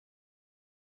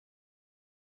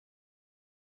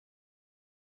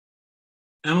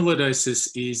Amyloidosis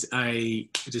is a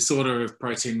disorder of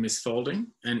protein misfolding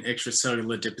and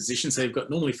extracellular deposition. So you've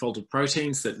got normally folded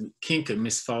proteins that kink and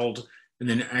misfold and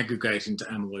then aggregate into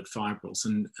amyloid fibrils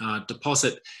and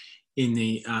deposit in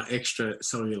the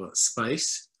extracellular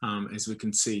space, as we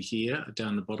can see here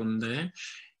down the bottom there.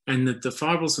 And that the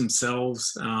fibrils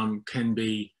themselves can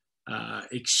be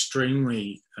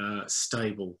extremely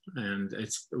stable. And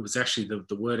it was actually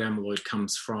the word amyloid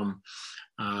comes from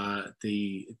a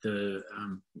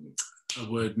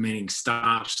word meaning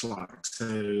starch-like, so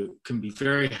it can be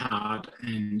very hard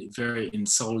and very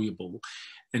insoluble.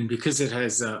 And because it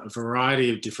has a variety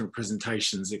of different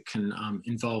presentations, it can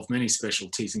involve many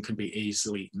specialties and can be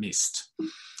easily missed.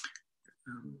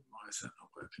 Why is that not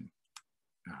working?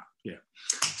 Yeah.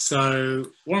 So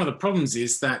one of the problems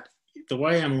is that the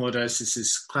way amyloidosis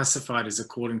is classified is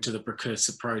according to the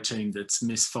precursor protein that's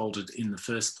misfolded in the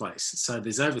first place. So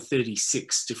there's over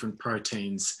 36 different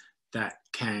proteins that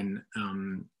can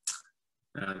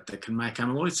make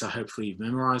amyloid. So hopefully you've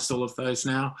memorized all of those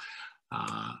now.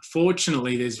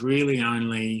 Fortunately, there's really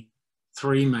only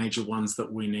 3 major ones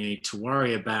that we need to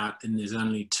worry about, and there's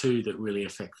only 2 that really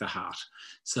affect the heart.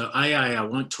 So AA, I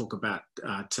won't talk about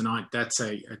tonight. That's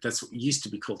what used to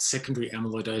be called secondary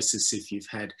amyloidosis if you've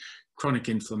had chronic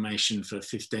inflammation for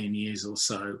 15 years or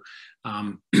so.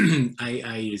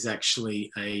 AA is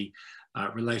actually a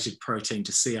related protein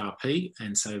to CRP,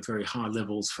 and so very high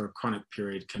levels for a chronic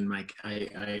period can make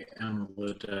AA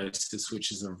amyloidosis,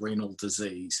 which is a renal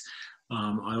disease.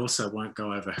 I also won't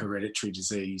go over hereditary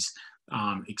disease,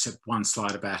 except one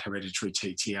slide about hereditary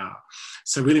TTR.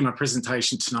 So really my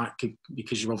presentation tonight,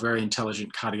 because you're all very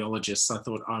intelligent cardiologists, I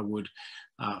thought I would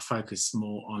focus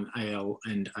more on AL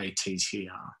and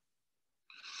ATTR.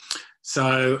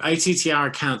 So ATTR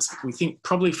accounts, we think,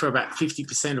 probably for about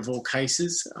 50% of all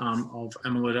cases of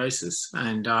amyloidosis.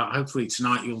 And hopefully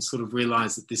tonight you'll sort of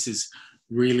realise that this is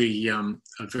really a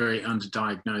very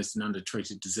underdiagnosed and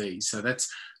undertreated disease. So that's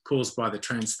caused by the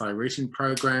transthyretin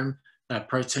protein.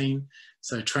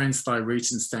 So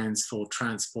transthyretin stands for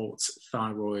transports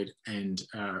thyroid and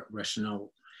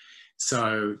retinol.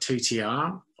 So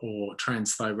TTR, or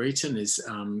transthyretin, is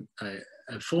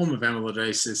a form of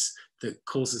amyloidosis that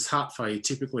causes heart failure,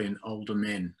 typically in older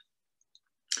men.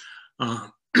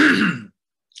 AL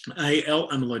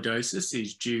amyloidosis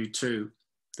is due to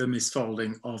the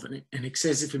misfolding of an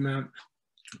excessive amount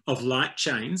of light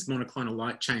chains, monoclonal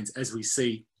light chains, as we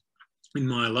see in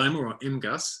myeloma or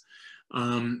MGUS.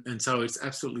 And so it's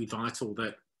absolutely vital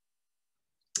that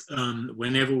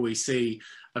whenever we see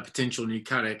a potential new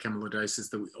cardiac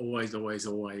amyloidosis, that we always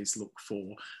look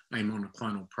for a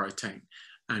monoclonal protein.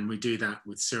 And we do that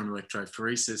with serum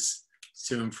electrophoresis,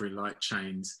 serum-free light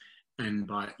chains, and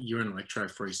by urine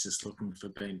electrophoresis looking for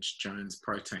Bench-Jones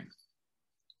protein.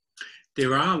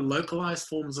 There are localized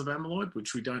forms of amyloid,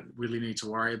 which we don't really need to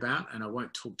worry about, and I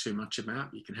won't talk too much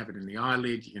about. You can have it in the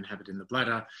eyelid, you can have it in the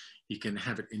bladder, you can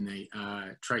have it in the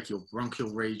tracheal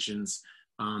bronchial regions,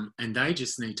 and they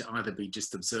just need to either be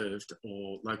just observed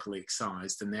or locally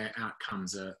excised, and their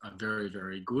outcomes are very,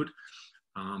 very good.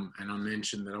 And I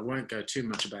mentioned that I won't go too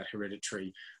much about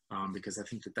hereditary because I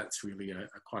think that that's really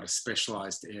quite a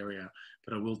specialized area,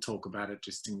 but I will talk about it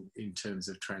just in terms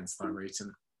of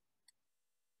transthyretin.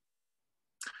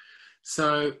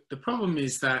 So the problem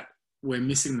is that we're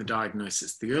missing the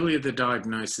diagnosis. The earlier the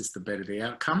diagnosis, the better the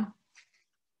outcome.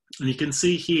 And you can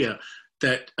see here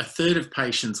that 1/3 of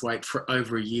patients wait for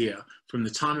over a year from the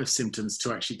time of symptoms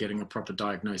to actually getting a proper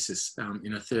diagnosis.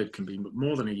 In 1/3 can be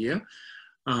more than a year.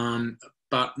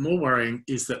 But more worrying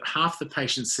is that half the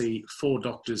patients see 4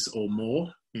 doctors or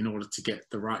more in order to get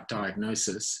the right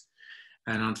diagnosis.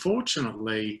 And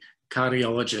unfortunately,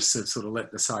 cardiologists have sort of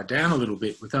let the side down a little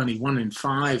bit, with only 1 in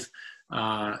 5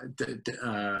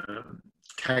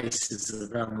 cases of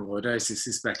amyloidosis,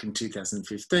 this back in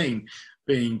 2015,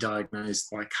 being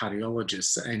diagnosed by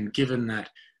cardiologists. And given that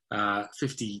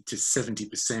 50 to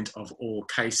 70% of all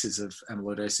cases of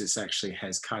amyloidosis actually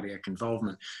has cardiac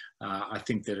involvement, I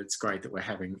think that it's great that we're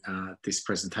having this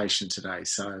presentation today.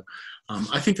 So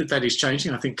I think that that is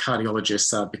changing. I think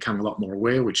cardiologists are becoming a lot more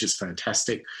aware, which is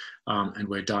fantastic, and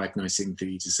we're diagnosing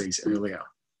the disease earlier.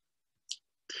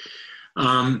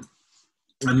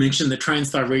 I mentioned the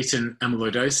transthyretin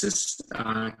amyloidosis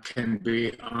can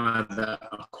be either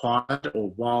acquired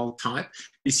or wild type.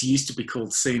 This used to be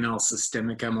called senile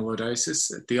systemic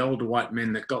amyloidosis. The older white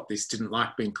men that got this didn't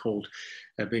like being told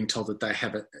that they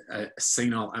have a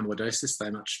senile amyloidosis.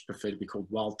 They much prefer to be called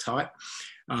wild type.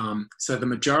 So the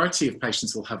majority of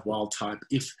patients will have wild type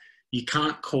if you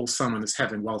can't call someone as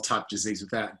having wild type disease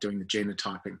without doing the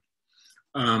genotyping.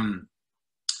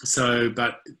 So,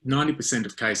 but 90%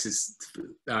 of cases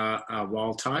are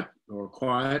wild type or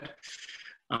acquired.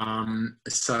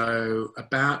 So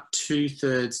about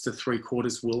 2/3 to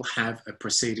 3/4 will have a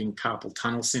preceding carpal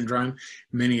tunnel syndrome,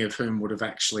 many of whom would have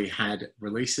actually had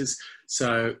releases.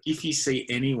 So if you see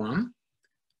anyone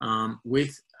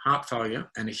with heart failure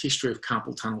and a history of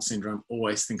carpal tunnel syndrome,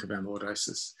 always think of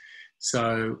amyloidosis.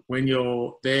 So when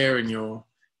you're there and you're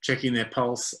checking their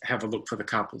pulse, have a look for the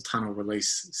carpal tunnel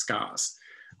release scars,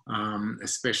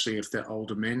 especially if they're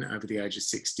older men over the age of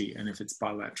 60 and if it's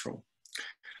bilateral.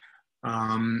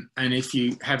 And if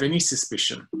you have any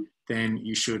suspicion, then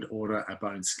you should order a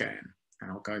bone scan.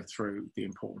 And I'll go through the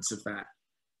importance of that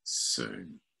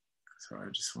soon. So I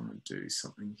just want to do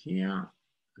something here.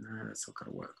 No, that's not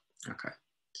going to work. Okay.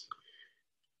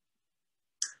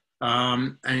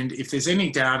 And if there's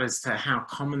any doubt as to how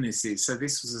common this is, so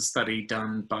this was a study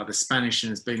done by the Spanish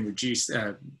and has been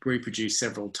reproduced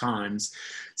several times.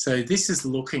 So this is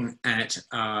looking at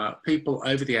people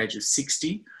over the age of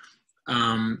 60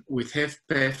 with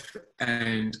HFpEF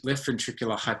and left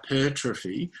ventricular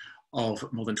hypertrophy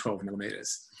of more than 12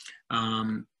 millimeters.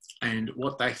 And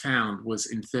what they found was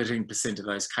in 13% of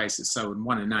those cases, so in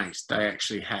 1 in 8, they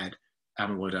actually had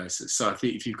amyloidosis. So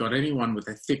if you've got anyone with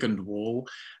a thickened wall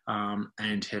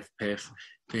and HFpEF,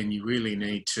 then you really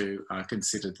need to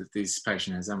consider that this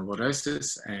patient has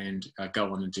amyloidosis and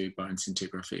go on and do bone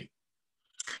scintigraphy.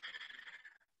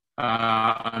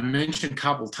 I mentioned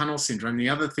carpal tunnel syndrome. The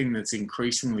other thing that's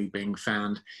increasingly being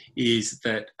found is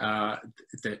that,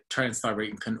 that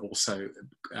transthyretin can also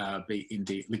be in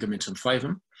the ligamentum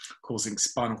flavum, causing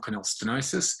spinal canal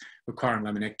stenosis, requiring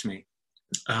laminectomy.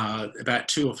 About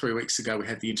 2 or 3 weeks ago, we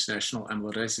had the International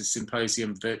Amyloidosis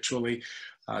Symposium virtually.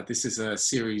 This is a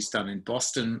series done in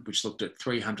Boston, which looked at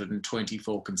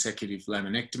 324 consecutive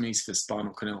laminectomies for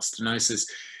spinal canal stenosis.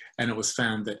 And it was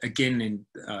found that, again, in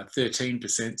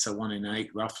 13%, so 1 in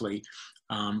 8 roughly,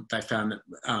 they found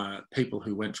that people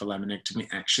who went for laminectomy,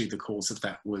 actually the cause of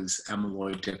that was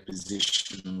amyloid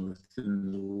deposition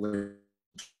within the liver.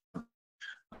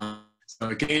 So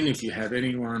again, if you have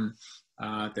anyone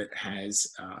that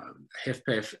has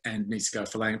HFpEF and needs to go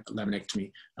for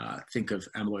laminectomy, think of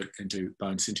amyloid and do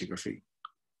bone scintigraphy.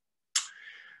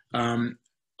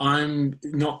 I'm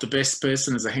not the best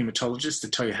person as a hematologist to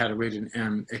tell you how to read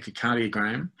an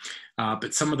echocardiogram,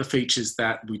 but some of the features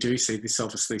that we do see, this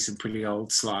obviously some pretty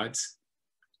old slides,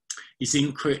 is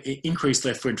increased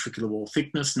left ventricular wall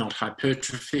thickness, not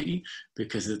hypertrophy,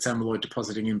 because it's amyloid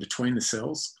depositing in between the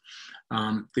cells.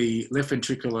 The left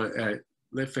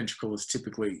ventricle is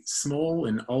typically small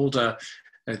and older.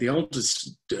 The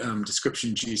oldest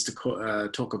descriptions used to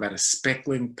talk about a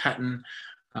speckling pattern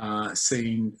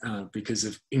seen because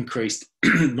of increased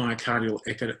myocardial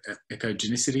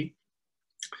echogenicity.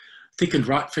 Thickened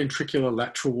right ventricular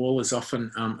lateral wall is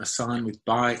often a sign with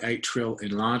biatrial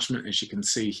enlargement, as you can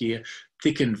see here.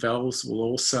 Thickened valves will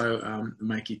also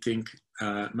make you think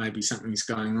maybe something's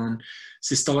going on.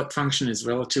 Systolic function is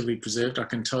relatively preserved. I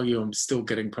can tell you I'm still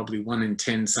getting probably 1 in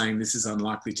 10 saying this is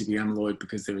unlikely to be amyloid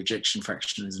because their ejection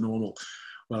fraction is normal.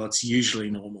 Well, it's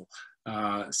usually normal.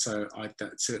 So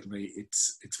certainly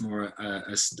it's more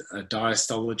a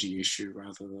diastology issue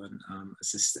rather than a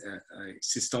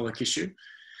systolic issue.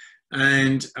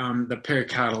 And the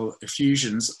pericardial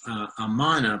effusions are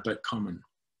minor but common.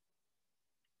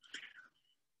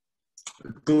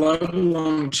 Global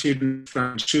longitudinal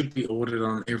strain should be ordered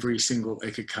on every single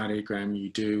echocardiogram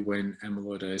you do when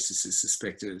amyloidosis is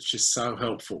suspected. It's just so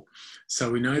helpful.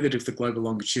 So we know that if the global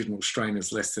longitudinal strain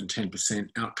is less than 10%,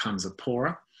 outcomes are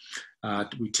poorer.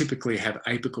 We typically have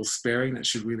apical sparing that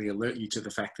should really alert you to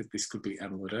the fact that this could be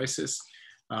amyloidosis.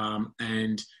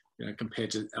 And you know,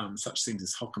 compared to such things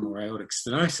as Holcomb or aortic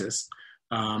stenosis,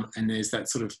 and there's that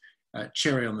sort of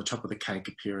cherry on the top of the cake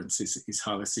appearance is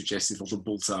highly suggestive, or the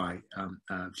bullseye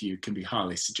view can be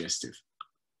highly suggestive.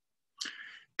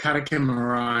 Cardiac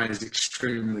MRI is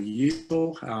extremely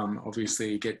useful.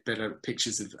 Obviously, you get better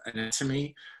pictures of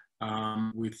anatomy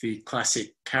with the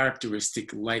classic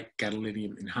characteristic late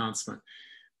gadolinium enhancement.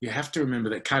 You have to remember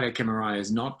that cardiac MRI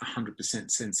is not 100%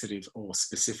 sensitive or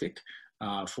specific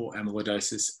for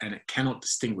amyloidosis, and it cannot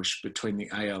distinguish between the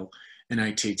AL and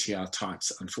ATTR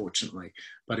types, unfortunately.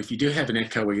 But if you do have an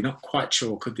echo where you're not quite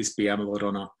sure could this be amyloid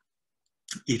or not,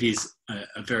 it is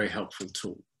a very helpful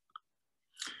tool.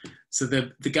 So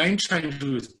the game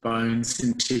changer was bone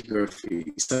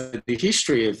scintigraphy. So the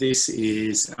history of this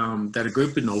is that a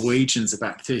group of Norwegians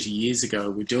about 30 years ago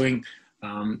were doing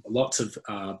lots of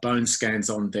bone scans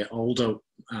on their older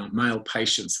male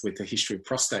patients with a history of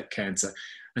prostate cancer.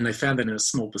 And they found that in a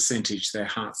small percentage, their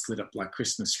hearts lit up like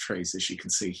Christmas trees, as you can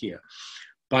see here.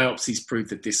 Biopsies proved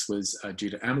that this was due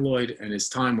to amyloid, and as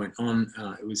time went on,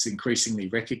 it was increasingly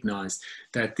recognised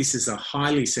that this is a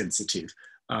highly sensitive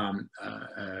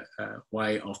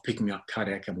way of picking up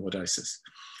cardiac amyloidosis.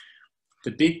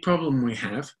 The big problem we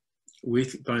have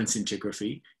with bone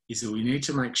scintigraphy is that we need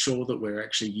to make sure that we're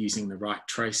actually using the right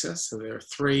tracer. So there are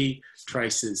 3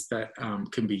 tracers that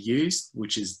can be used,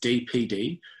 which is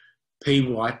DPD,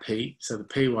 PYP, so the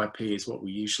PYP is what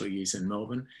we usually use in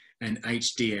Melbourne, and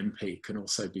HDMP can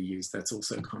also be used. That's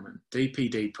also common.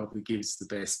 DPD probably gives the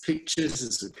best pictures,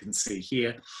 as we can see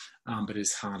here, but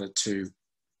is harder to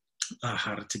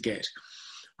get.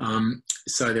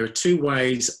 So there are 2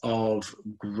 ways of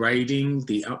grading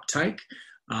the uptake.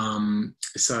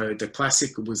 So the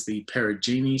classic was the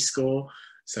Perugini score.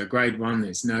 So grade 1,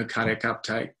 there's no cardiac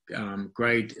uptake.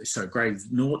 Grade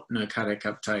 0, no cardiac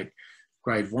uptake.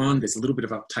 Grade 1, there's a little bit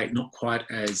of uptake, not quite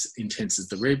as intense as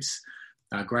the ribs.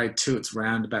 Grade 2, it's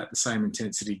round about the same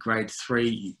intensity. Grade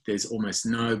 3, there's almost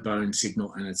no bone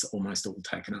signal and it's almost all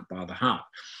taken up by the heart.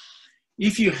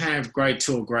 If you have grade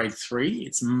 2 or grade 3,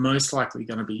 it's most likely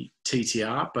going to be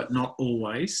TTR, but not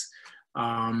always.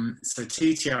 So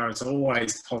TTR is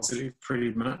always positive,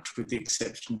 pretty much, with the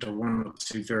exception to 1 or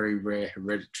 2 very rare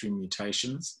hereditary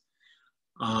mutations.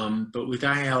 But with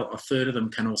AL, a third of them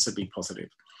can also be positive.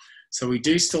 So we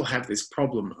do still have this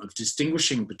problem of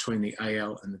distinguishing between the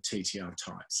AL and the TTR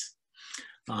types.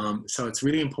 So it's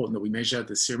really important that we measure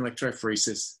the serum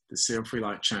electrophoresis, the serum free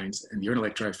light chains, and the urine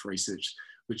electrophoresis,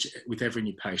 which with every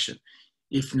new patient.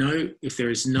 If there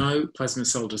is no plasma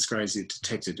cell dyscrasia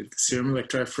detected, if the serum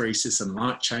electrophoresis and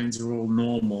light chains are all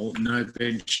normal, no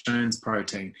bench Jones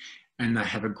protein, and they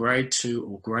have a grade 2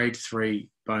 or grade 3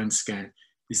 bone scan,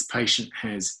 this patient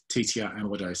has TTR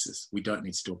amyloidosis. We don't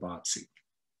need to do a biopsy.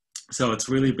 So it's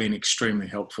really been extremely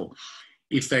helpful.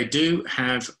 If they do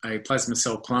have a plasma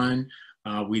cell clone,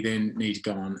 we then need to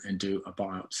go on and do a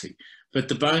biopsy. But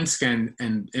the bone scan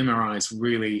and MRI has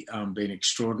really been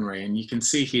extraordinary. And you can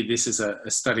see here, this is a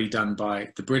study done by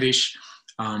the British.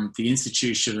 The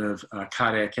Institution of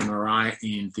Cardiac MRI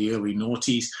in the early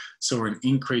noughties saw an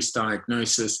increased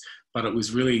diagnosis, but it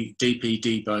was really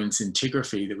DPD bone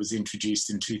scintigraphy that was introduced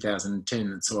in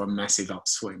 2010 that saw a massive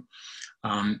upswing.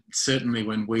 Certainly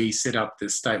when we set up the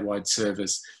statewide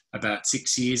service about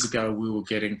 6 years ago, we were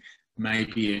getting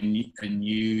maybe a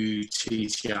new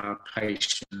TTR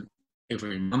patient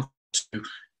every month or 2.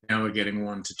 Now we're getting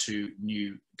 1 to 2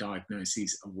 new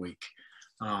diagnoses a week.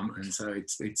 And so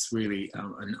it's really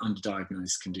an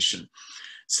underdiagnosed condition.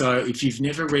 So if you've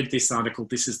never read this article,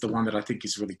 this is the one that I think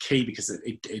is really key, because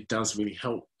it does really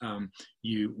help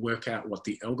you work out what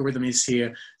the algorithm is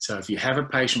here. So if you have a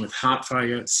patient with heart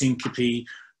failure, syncope,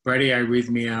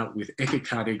 bradyarrhythmia with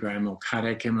echocardiogram or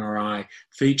cardiac MRI,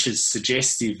 features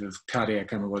suggestive of cardiac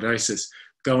amyloidosis,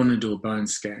 go on and do a bone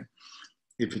scan.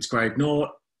 If it's grade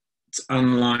 0, it's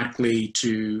unlikely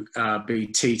to be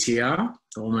TTR,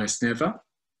 almost never.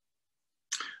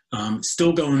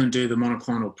 Still go on and do the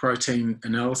monoclonal protein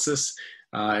analysis.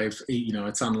 If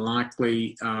it's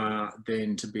unlikely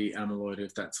then to be amyloid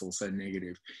if that's also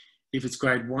negative. If it's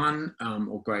grade 1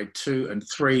 or grade 2 and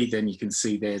 3, then you can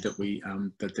see there that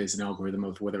that there's an algorithm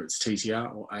of whether it's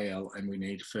TTR or AL, and we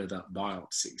need further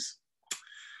biopsies.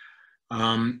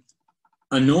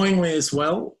 Annoyingly as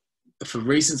well, for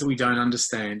reasons that we don't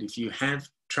understand, if you have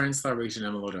transthyretin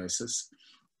amyloidosis,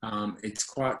 it's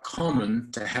quite common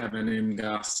to have an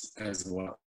MGUS as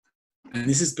well. And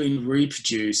this has been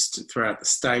reproduced throughout the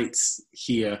States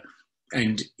here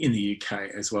and in the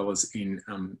UK, as well as in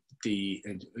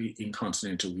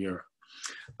continental Europe.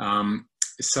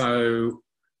 So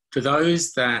for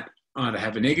those that either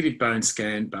have a negative bone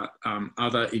scan, but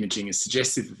other imaging is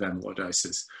suggestive of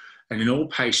amyloidosis, and in all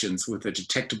patients with a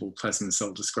detectable plasma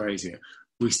cell dyscrasia,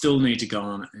 we still need to go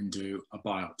on and do a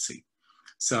biopsy.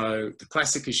 So the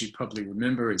classic, as you probably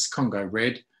remember, is Congo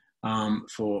red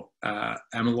for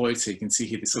amyloid. So you can see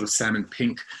here this sort of salmon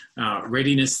pink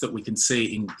readiness that we can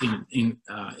see in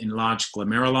large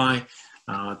glomeruli.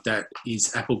 That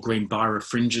is apple green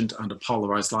birefringent under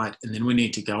polarized light. And then we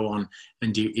need to go on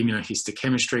and do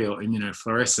immunohistochemistry or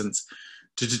immunofluorescence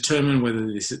to determine whether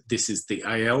this is the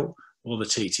AL or the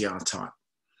TTR type.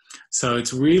 So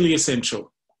it's really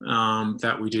essential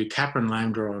that we do kappa and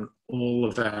lambda on all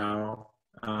of our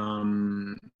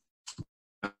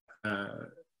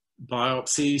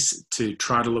biopsies to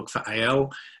try to look for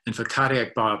AL, and for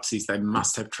cardiac biopsies they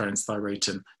must have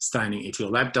transthyretin staining. If your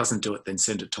lab doesn't do it, then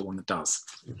send it to one that does.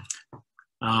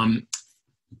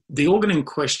 The organ in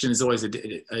question is always a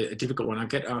difficult one. I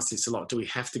get asked this a lot: do we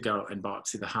have to go and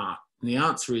biopsy the heart? And the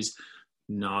answer is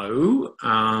no.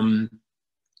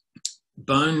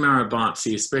 bone marrow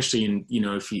biopsy, especially in, you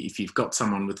know, if you've got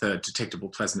someone with a detectable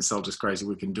plasma cell dyscrasia,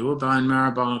 we can do a bone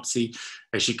marrow biopsy.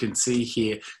 As you can see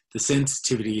here, the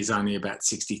sensitivity is only about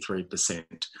 63%.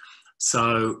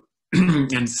 So,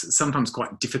 and sometimes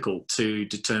quite difficult to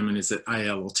determine, is it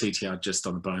AL or TTR just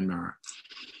on the bone marrow.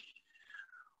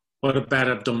 What about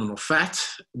abdominal fat?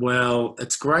 Well,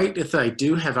 it's great if they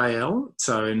do have AL,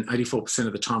 so in 84%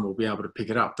 of the time we'll be able to pick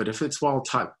it up. But if it's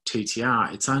wild-type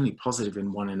TTR, it's only positive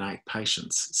in 1 in 8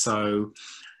 patients. So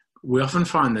we often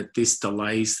find that this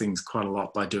delays things quite a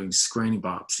lot by doing screening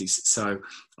biopsies. So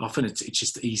often it's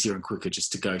just easier and quicker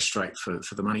just to go straight for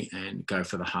the money and go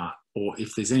for the heart. Or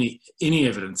if there's any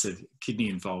evidence of kidney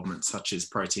involvement, such as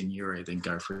proteinuria, then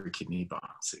go for a kidney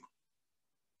biopsy.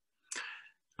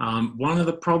 One of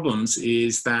the problems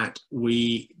is that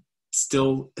we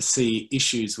still see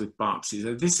issues with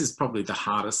biopsies. This is probably the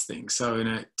hardest thing. So in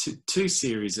a two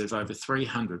series of over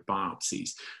 300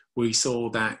 biopsies, we saw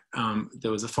that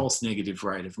there was a false negative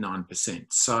rate of 9%.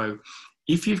 So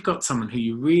if you've got someone who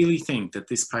you really think that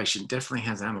this patient definitely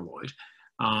has amyloid,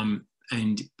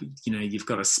 and you know, you've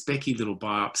got a specky little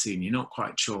biopsy and you're not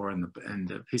quite sure, and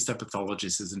the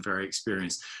histopathologist isn't very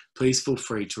experienced, please feel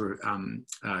free to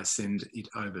send it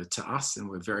over to us, and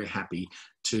we're very happy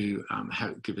to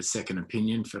give a second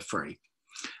opinion for free.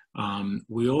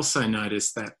 We also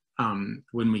noticed that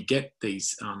when we get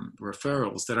these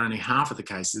referrals, that only half of the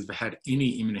cases have had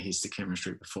any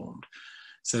immunohistochemistry performed.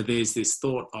 So there's this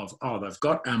thought of, oh, they've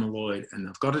got amyloid and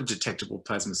they've got a detectable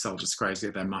plasma cell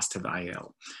dyscrasia, they must have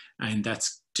AL. And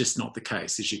that's just not the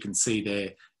case. As you can see there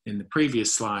in the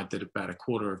previous slide, that about a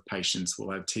quarter of patients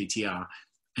will have TTR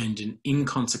and an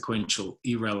inconsequential,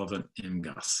 irrelevant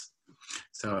MGUS.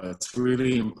 So it's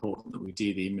really important that we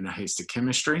do the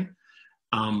immunohistochemistry.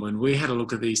 When we had a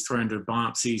look at these 300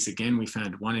 biopsies, again, we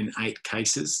found 1 in 8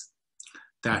 cases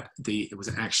that it was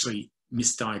actually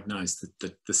misdiagnosed,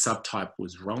 that the subtype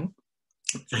was wrong,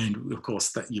 and of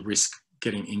course that you risk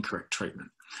getting incorrect treatment.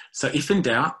 So if in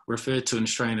doubt, refer to an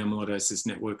Australian Amyloidosis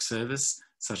Network service,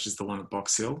 such as the one at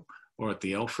Box Hill or at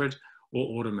the Alfred, or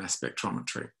order mass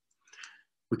spectrometry.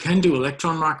 We can do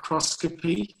electron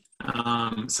microscopy,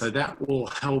 so that will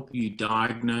help you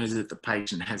diagnose that the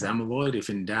patient has amyloid if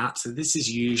in doubt. So this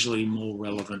is usually more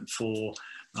relevant for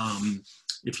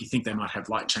if you think they might have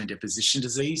light chain deposition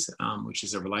disease, which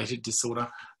is a related disorder,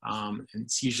 and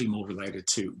it's usually more related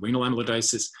to renal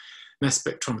amyloidosis. Mass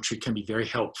spectrometry can be very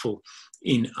helpful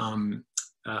in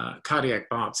cardiac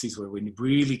biopsies where we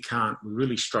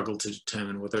really struggle to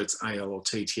determine whether it's AL or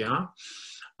TTR.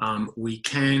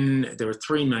 There are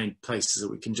 3 main places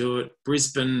that we can do it.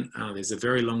 Brisbane, there's a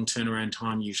very long turnaround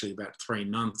time, usually about 3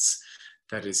 months.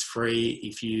 That is free.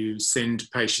 If you send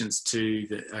patients to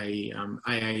a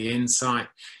AAN site,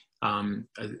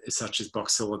 such as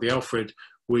Box Hill or the Alfred,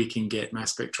 we can get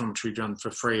mass spectrometry done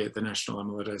for free at the National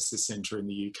Amyloidosis Centre in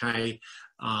the UK.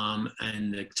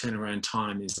 And the turnaround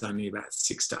time is only about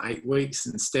 6 to 8 weeks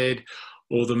instead.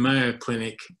 Or the Mayo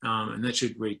Clinic, and that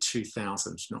should be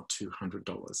 $2,000, not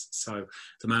 $200. So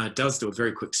the Mayo does do a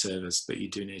very quick service, but you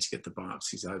do need to get the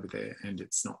biopsies over there, and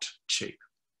it's not cheap.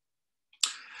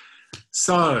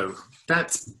 So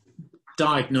that's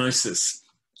diagnosis.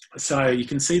 So you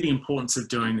can see the importance of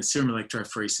doing the serum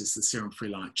electrophoresis, the serum free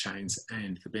light chains,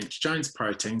 and the Bench-Jones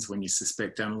proteins when you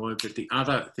suspect amyloid. But the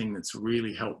other thing that's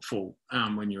really helpful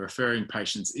when you're referring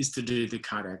patients is to do the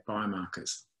cardiac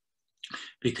biomarkers.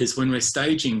 Because when we're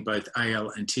staging both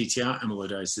AL and TTR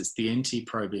amyloidosis, the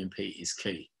NT-proBNP is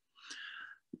key.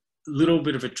 Little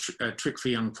bit of a trick for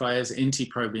young players.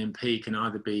 NT-proBNP can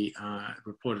either be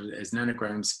reported as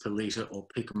nanograms per litre or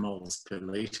picomoles per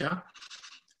litre.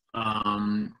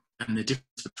 And the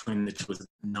difference between the two is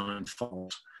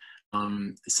 9-fold.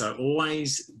 So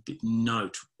always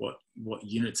note what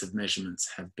units of measurements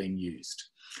have been used.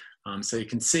 So you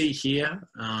can see here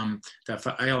that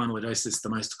for AL amyloidosis, the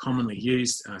most commonly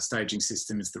used staging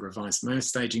system is the revised Mayo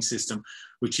staging system,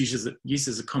 which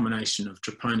uses a combination of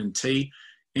troponin T,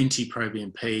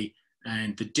 NT-proBNP,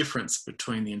 and the difference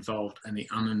between the involved and the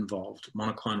uninvolved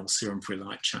monoclonal serum free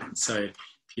light chain. So if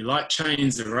your light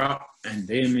chains are up and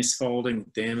they're misfolding,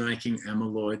 they're making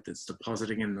amyloid that's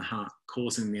depositing in the heart,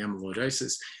 causing the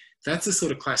amyloidosis. That's a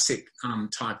sort of classic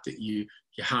type that your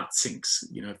heart sinks.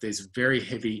 You know, if there's very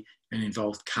heavy and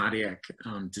involved cardiac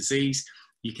disease,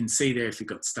 you can see there if you've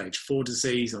got stage 4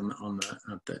 disease on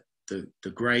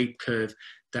the grey curve,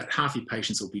 that half your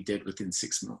patients will be dead within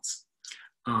 6 months.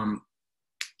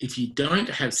 If you don't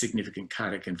have significant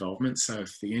cardiac involvement, so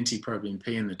if the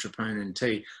NT-proBNP and the troponin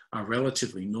T are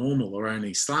relatively normal or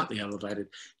only slightly elevated,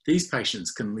 these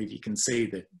patients can live, you can see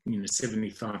that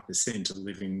 75% are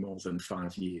living more than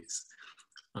 5 years.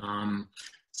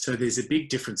 So there's a big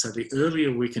difference. So the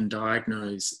earlier we can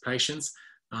diagnose patients,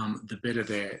 the better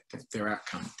their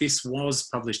outcome. This was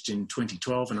published in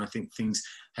 2012, and I think things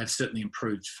have certainly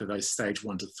improved for those stage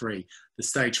 1 to 3. The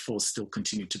stage 4 still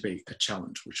continue to be a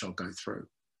challenge, which I'll go through.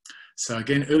 So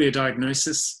again, earlier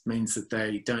diagnosis means that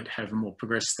they don't have a more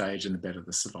progressed stage, and the better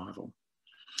the survival.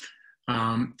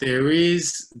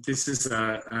 This is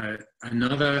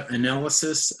another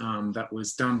analysis that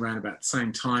was done around about the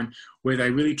same time, where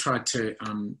they really tried to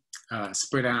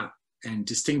spread out and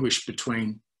distinguish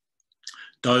between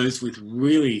those with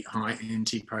really high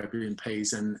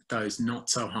NT-proBNPs and those not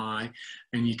so high.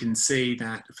 And you can see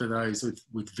that for those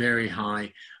with very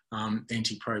high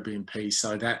NT-proBNP,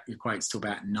 so that equates to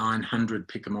about 900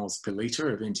 picomoles per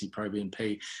litre of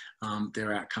NT-proBNP,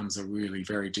 their outcomes are really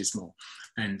very dismal,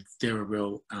 and they're a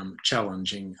real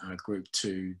challenging group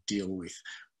to deal with.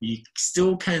 You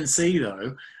still can see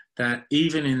though that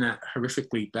even in that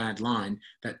horrifically bad line,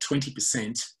 that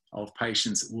 20% of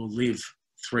patients will live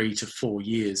 3 to 4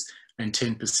 years, and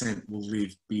 10% will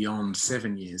live beyond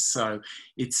 7 years. So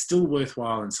it's still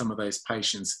worthwhile in some of those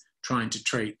patients trying to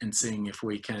treat and seeing if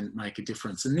we can make a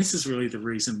difference. And this is really the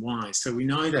reason why. So we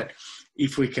know that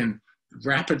if we can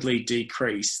rapidly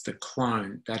decrease the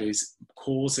clone that is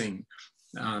causing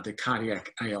the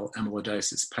cardiac AL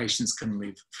amyloidosis, patients can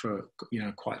live for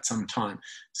quite some time.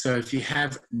 So if you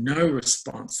have no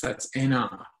response, that's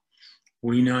NR,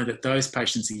 we know that those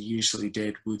patients are usually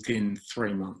dead within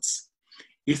 3 months.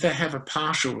 If they have a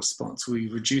partial response, we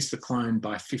reduce the clone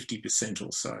by 50%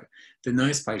 or so, then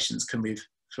those patients can live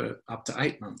for up to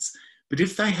 8 months. But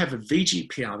if they have a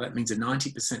VGPR, that means a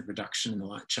 90% reduction in the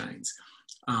light chains,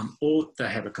 or they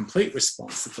have a complete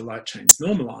response that the light chains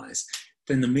normalize,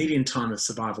 then the median time of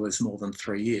survival is more than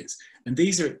 3 years. And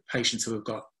these are patients who have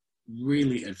got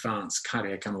really advanced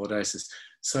cardiac amyloidosis.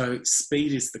 So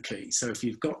speed is the key. So if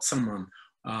you've got someone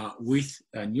with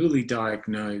a newly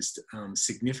diagnosed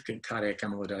significant cardiac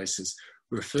amyloidosis,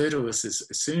 refer to us as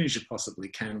soon as you possibly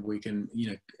can. We can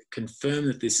confirm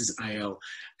that this is AL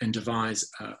and devise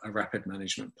a rapid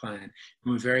management plan. And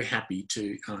we're very happy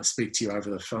to speak to you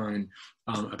over the phone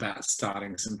about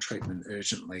starting some treatment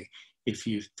urgently if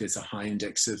there's a high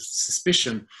index of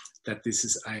suspicion that this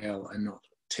is AL and not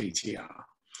TTR.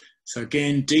 So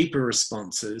again, deeper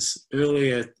responses,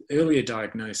 earlier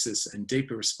diagnosis and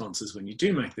deeper responses when you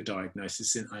do make the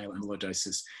diagnosis in AL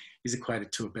amyloidosis is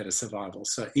equated to a better survival.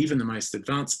 So even the most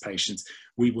advanced patients,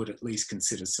 we would at least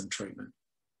consider some treatment.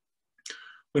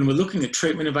 When we're looking at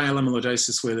treatment of AL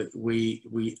amyloidosis, we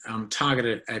target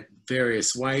it at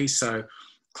various ways. So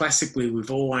classically,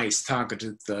 we've always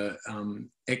targeted the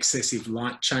excessive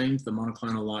light chains, the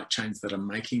monoclonal light chains that are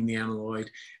making the amyloid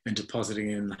and depositing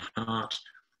it in the heart.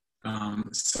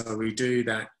 So we do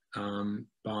that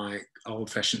by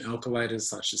old-fashioned alkylators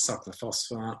such as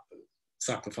cyclophosphamide,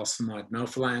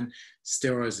 melphalan,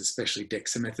 steroids, especially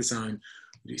dexamethasone.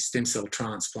 We do stem cell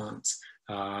transplants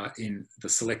in the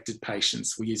selected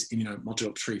patients. We use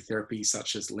immunomodulatory therapy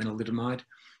such as lenalidomide.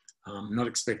 I'm not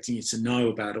expecting you to know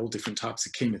about all different types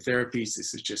of chemotherapies.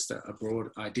 This is just a broad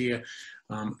idea.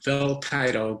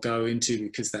 Velcade I'll go into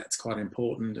because that's quite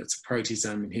important. It's a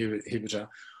proteasome inhibitor.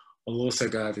 I'll also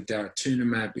go over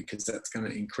daratumumab because that's going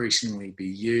to increasingly be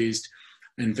used.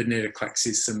 And venetoclax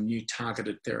is some new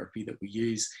targeted therapy that we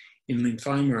use in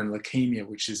lymphoma and leukemia,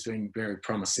 which is being very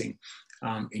promising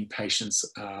in patients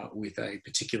with a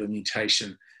particular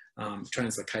mutation,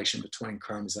 translocation between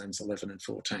chromosomes 11 and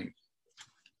 14.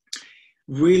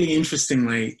 Really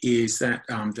interestingly is that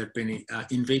there have been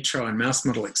in vitro and mouse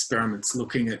model experiments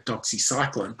looking at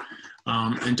doxycycline,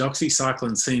 and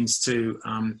doxycycline seems to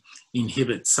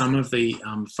inhibit some of the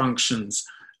functions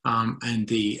and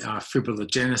the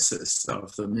fibrillogenesis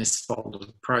of the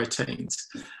misfolded proteins,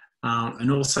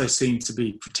 and also seems to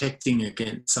be protecting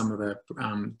against some of the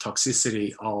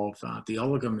toxicity of the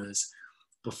oligomers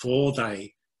before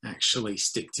they actually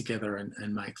stick together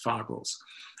and make fibrils.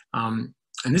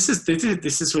 And this is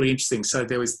really interesting. So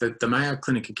there was the Mayo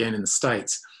Clinic again in the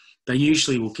States. They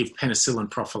usually will give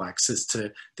penicillin prophylaxis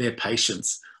to their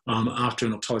patients after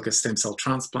an autologous stem cell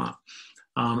transplant.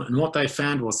 And what they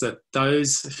found was that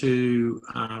those who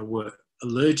were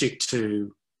allergic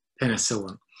to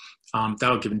penicillin, they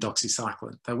were given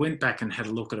doxycycline. They went back and had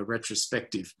a look at a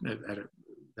retrospective, they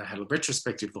had a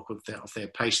retrospective look of their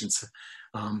patients,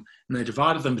 and they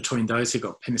divided them between those who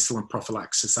got penicillin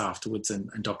prophylaxis afterwards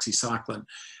and doxycycline.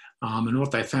 And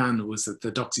what they found was that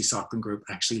the doxycycline group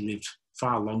actually lived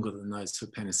far longer than those for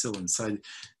penicillin. So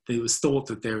there was thought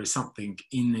that there is something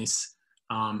in this,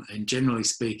 and generally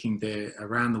speaking,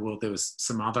 around the world there was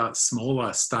some other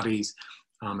smaller studies,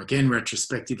 again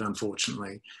retrospective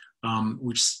unfortunately,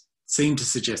 which seem to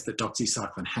suggest that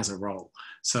doxycycline has a role.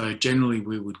 So generally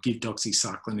we would give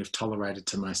doxycycline if tolerated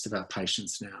to most of our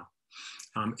patients now.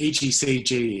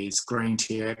 EGCG is green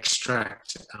tea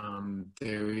extract.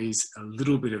 There is a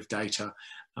little bit of data,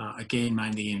 again,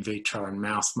 mainly in vitro and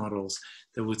mouse models,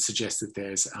 that would suggest that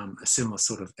there's a similar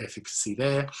sort of efficacy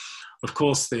there. Of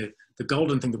course, the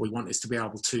golden thing that we want is to be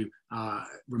able to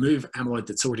remove amyloid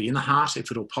that's already in the heart,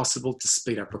 if at all possible, to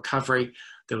speed up recovery.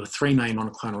 There were 3 main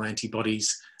monoclonal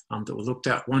antibodies that were looked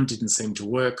at. One didn't seem to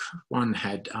work. One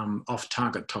had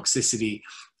off-target toxicity.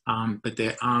 But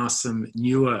there are some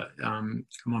newer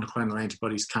monoclonal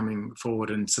antibodies coming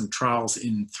forward, and some trials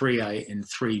in 3A and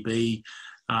 3B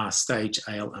stage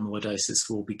AL amyloidosis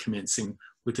will be commencing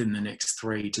within the next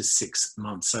 3 to 6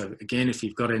 months. So again, if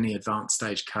you've got any advanced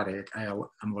stage cardiac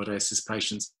AL amyloidosis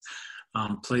patients,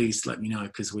 please let me know,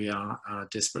 because we are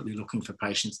desperately looking for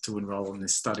patients to enroll in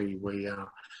this study. We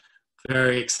are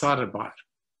very excited by it.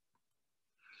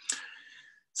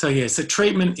 So yeah, so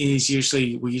treatment is we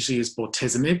usually use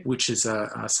bortezomib, which is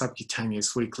a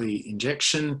subcutaneous weekly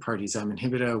injection, proteasome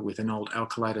inhibitor with an old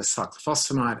alkylator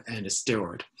cyclophosphamide and a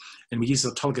steroid. And we use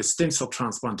autologous stem cell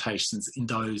transplantations in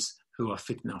those who are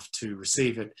fit enough to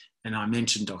receive it. And I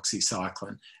mentioned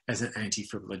doxycycline as an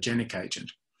antifibrillogenic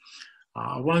agent.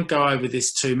 I won't go over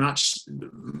this too much,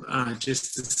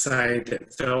 just to say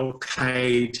that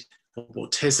Velcade or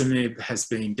bortezomib has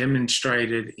been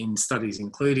demonstrated in studies,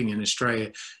 including in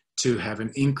Australia, to have an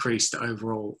increased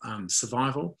overall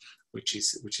survival, which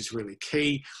is really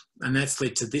key. And that's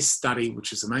led to this study,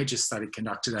 which is a major study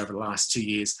conducted over the last 2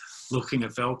 years, looking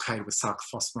at Velcade with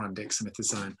cyclophosphamide and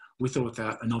dexamethasone with or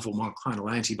without a novel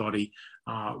monoclonal antibody,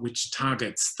 which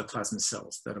targets the plasma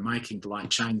cells that are making the light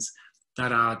chains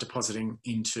that are depositing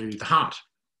into the heart.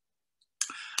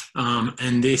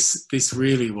 And this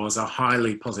really was a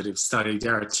highly positive study.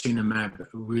 Daratumumab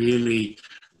really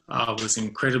was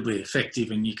incredibly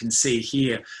effective, and you can see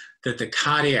here that the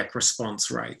cardiac response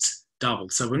rates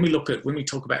doubled. So when we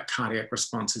talk about cardiac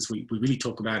responses, we really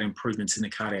talk about improvements in the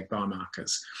cardiac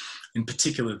biomarkers, in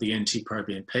particular the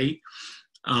NT-proBNP.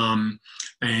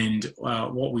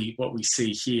 What we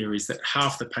see here is that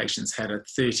half the patients had a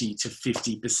 30 to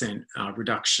 50%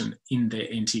 reduction in their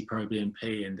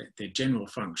NT-proBNP, and that their general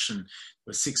function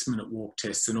was 6-minute walk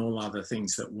tests and all other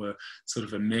things that were sort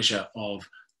of a measure of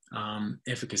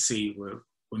efficacy were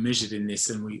measured in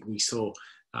this, and we saw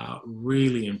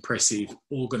really impressive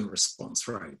organ response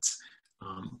rates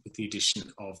with the addition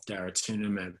of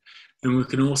daratumumab. And we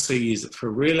can also use it for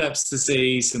relapse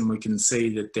disease, and we can see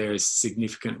that there is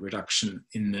significant reduction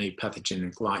in the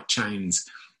pathogenic light chains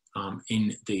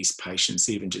in these patients,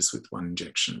 even just with 1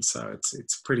 injection. So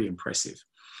it's pretty impressive.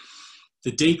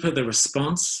 The deeper the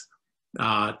response,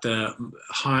 the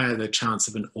higher the chance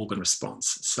of an organ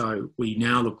response. So we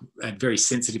now look at very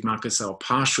sensitive markers. So a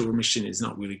partial remission is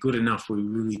not really good enough. We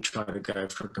really try to go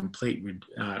for a complete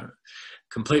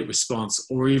response,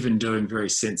 or even doing very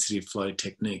sensitive flow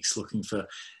techniques, looking for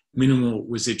minimal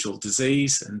residual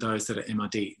disease, and those that are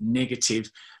MRD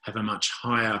negative have a much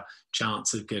higher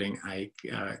chance of getting a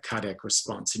cardiac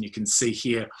response. And you can see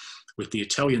here with the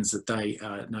Italians that they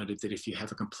noted that if you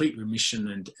have a complete remission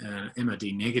and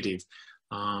MRD negative,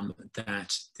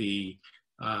 that the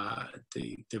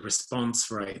response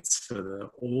rates for the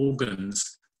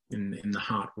organs in the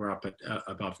heart were up at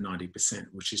above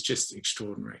 90%, which is just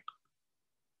extraordinary.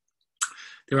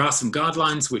 There are some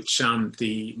guidelines which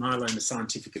the Myeloma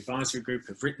Scientific Advisory Group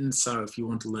have written. So if you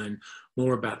want to learn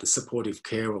more about the supportive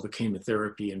care or the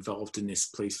chemotherapy involved in this,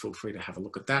 please feel free to have a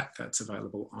look at that. That's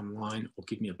available online, or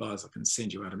give me a buzz. I can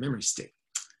send you out a memory stick.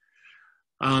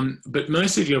 But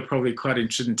most of you are probably quite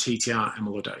interested in TTR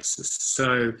amyloidosis.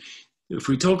 So if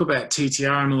we talk about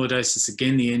TTR amyloidosis,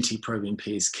 again, the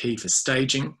NT-proBNP is key for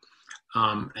staging,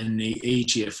 and the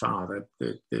EGFR,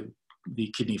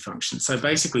 the kidney function. So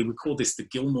basically we call this the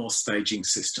Gilmore staging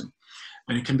system,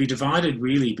 and it can be divided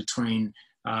really between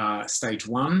stage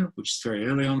 1, which is very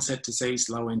early onset disease,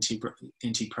 low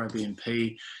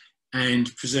NT-proBNP,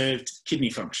 and preserved kidney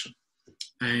function.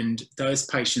 And those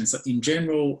patients in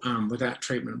general without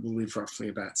treatment will live roughly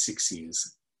about 6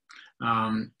 years.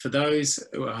 For those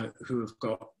who have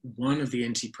got one of the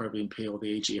NT-proBNP or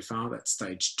the EGFR, that's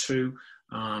stage 2,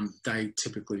 they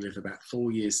typically live about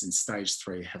 4 years, and stage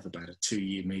 3 have about a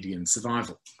 2-year median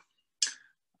survival.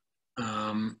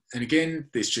 And again,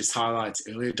 this just highlights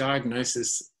earlier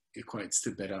diagnosis equates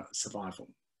to better survival.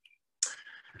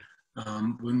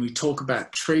 When we talk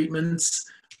about treatments,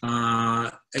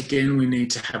 Again, we need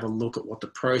to have a look at what the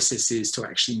process is to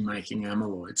actually making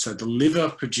amyloid. So the liver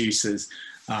produces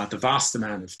the vast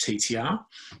amount of TTR.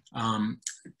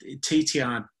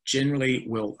 TTR generally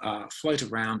will float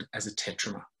around as a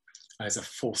tetramer, as a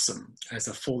foursome, as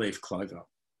a four-leaf clover.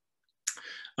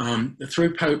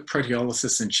 Through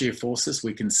proteolysis and shear forces,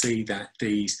 we can see that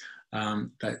these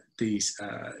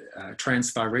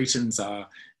transthyretins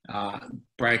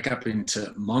break up into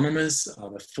monomers,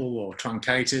 either full or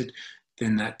truncated.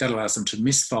 Then that allows them to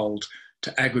misfold,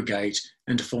 to aggregate,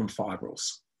 and to form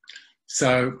fibrils.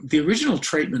 So the original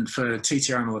treatment for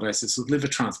TTR amyloidosis was liver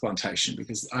transplantation,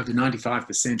 because over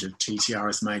 95% of TTR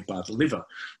is made by the liver.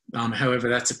 However,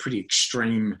 that's a pretty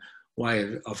extreme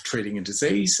way of treating a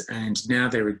disease, and now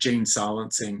there are gene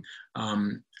silencing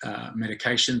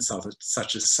medications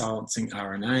such as silencing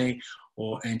RNA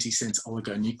or antisense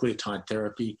oligonucleotide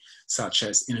therapy such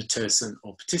as inotersen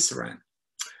or patisiran.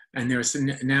 And there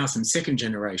are now some second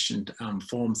generation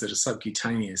forms that are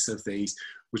subcutaneous of these,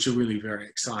 which are really very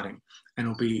exciting, and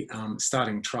will be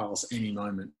starting trials any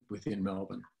moment within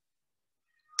Melbourne.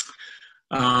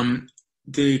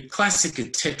 The classic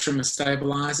tetramer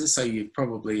stabilizers, so you've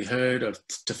probably heard of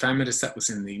tafamidis. That was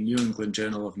in the New England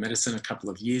Journal of Medicine a couple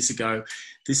of years ago.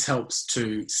 This helps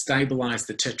to stabilize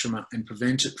the tetramer and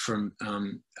prevent it from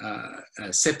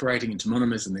separating into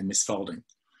monomers and then misfolding.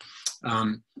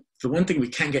 The one thing we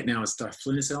can get now is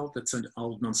diflunisal. That's an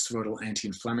old non-steroidal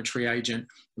anti-inflammatory agent,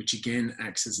 which again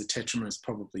acts as a tetramer, is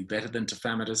probably better than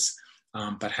tafamidis,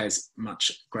 but has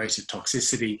much greater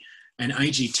toxicity. And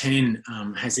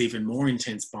AG10 has even more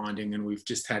intense binding, and we've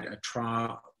just had a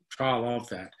trial of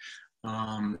that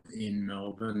in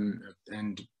Melbourne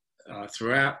and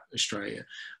throughout Australia.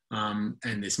 And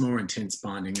there's more intense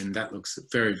binding, and that looks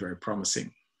very, very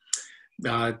promising.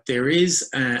 There is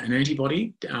an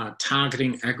antibody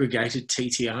targeting aggregated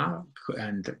TTR,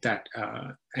 and that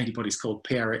antibody is called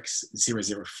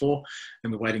PRX004,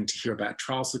 and we're waiting to hear about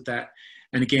trials with that.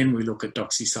 And again, we look at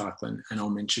doxycycline, and I'll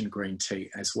mention green tea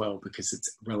as well because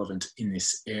it's relevant in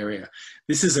this area.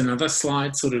 This is another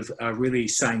slide sort of really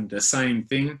saying the same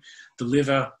thing: the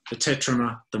liver, the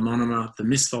tetramer, the monomer, the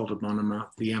misfolded monomer,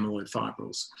 the amyloid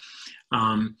fibrils.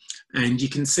 And you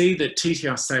can see that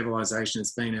TTR stabilization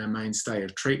has been our mainstay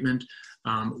of treatment.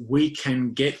 We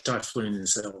can get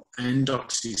diflunisal and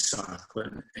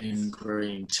doxycycline in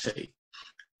green tea.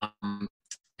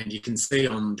 And you can see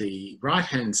on the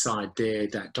right-hand side there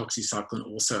that doxycycline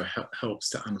also helps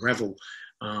to unravel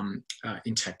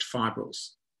intact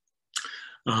fibrils.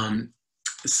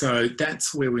 So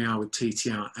that's where we are with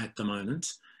TTR at the moment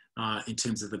in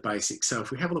terms of the basics. So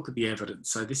if we have a look at the evidence,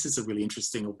 so this is a really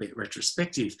interesting, albeit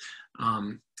retrospective,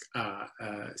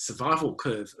 survival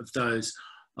curve of those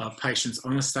patients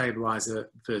on a stabilizer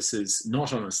versus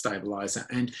not on a stabilizer.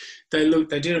 And they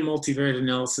did a multivariate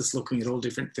analysis looking at all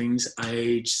different things: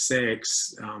 age,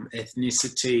 sex,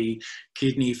 ethnicity,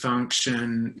 kidney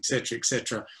function, etc.,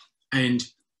 etc. And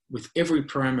with every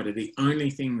parameter, the only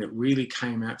thing that really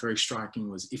came out very striking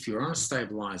was if you're on a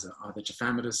stabilizer, either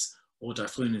tafamidis or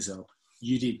diflunisal,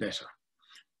 you did better.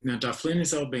 Now,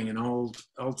 diflunisal, being an old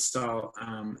style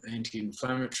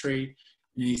anti-inflammatory,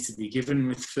 needs to be given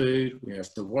with food. We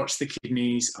have to watch the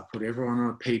kidneys. I put everyone on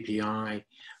a PPI.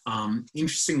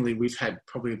 Interestingly, we've had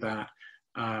probably about,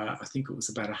 I think it was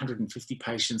about 150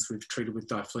 patients we've treated with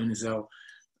diflunisal.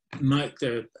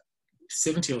 The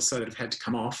 70 or so that have had to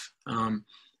come off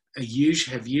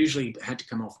have usually had to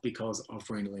come off because of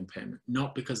renal impairment,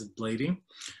 not because of bleeding.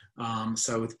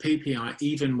 So with PPI,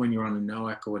 even when you're on a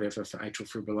NOAC or whatever for atrial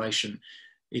fibrillation,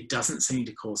 it doesn't seem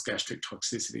to cause gastric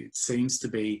toxicity. It seems to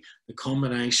be the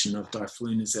combination of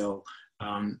diflunisal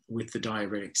with the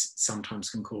diuretics sometimes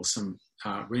can cause some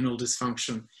renal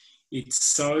dysfunction. It's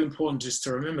so important just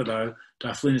to remember, though,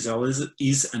 diflunisal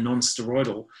is a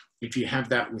non-steroidal. If you have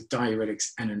that with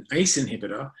diuretics and an ACE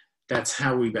inhibitor, that's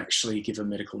how we actually give a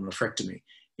medical nephrectomy,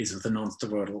 is with a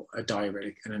non-steroidal, a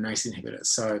diuretic, and an ACE inhibitor.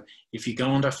 So if you go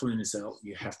on diflunisal,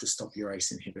 you have to stop your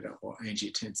ACE inhibitor or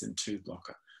angiotensin II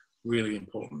blocker. Really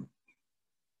important.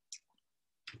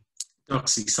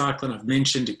 Doxycycline, I've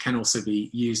mentioned, it can also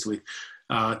be used with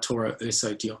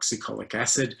tauroursodeoxycholic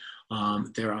acid.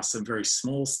 There are some very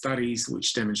small studies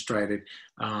which demonstrated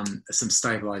some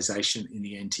stabilization in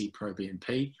the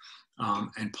NT-proBNP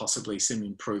and possibly some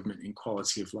improvement in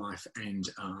quality of life and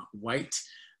weight.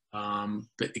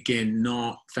 But again,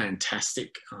 not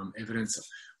fantastic evidence.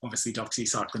 Obviously,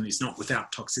 doxycycline is not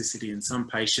without toxicity in some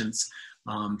patients.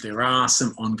 There are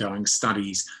some ongoing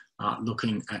studies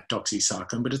looking at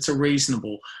doxycycline, but it's a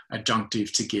reasonable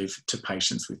adjunctive to give to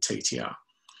patients with TTR.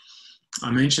 I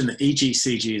mentioned that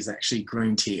EGCG is actually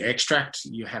green tea extract.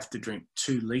 You have to drink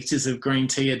 2 litres of green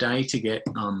tea a day to get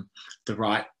the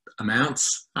right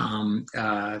amounts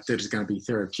that is going to be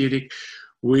therapeutic.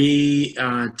 We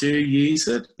do use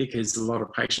it because a lot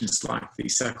of patients like the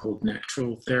so-called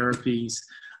natural therapies.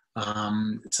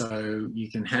 So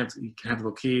you can have a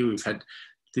look here. We've had,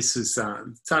 this is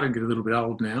starting to get a little bit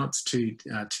old now. It's 2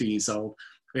 years old.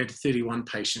 We had 31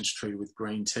 patients treated with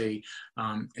green tea,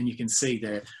 and you can see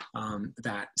there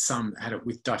that some had it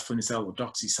with diflunisal or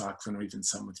doxycycline, or even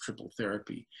some with triple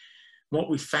therapy. What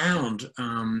we found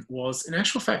was, in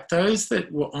actual fact, those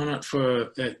that were on it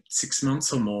for 6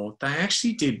 months or more, they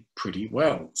actually did pretty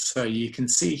well. So you can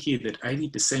see here that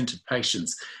 80% of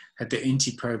patients had their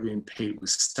NT-proBNP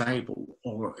was stable,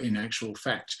 or in actual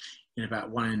fact, in about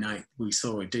 1 in 8, we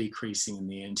saw a decreasing in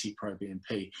the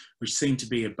NT-proBNP, which seemed to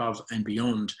be above and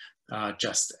beyond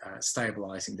just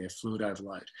stabilising their fluid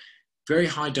overload. Very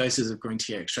high doses of green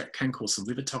tea extract can cause some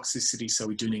liver toxicity, so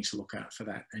we do need to look out for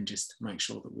that and just make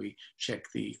sure that we check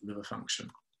the liver function.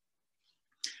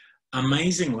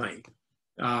 Amazingly,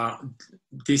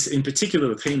 this in particular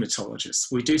with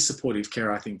haematologists, we do supportive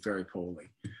care, I think, very poorly.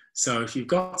 So if you've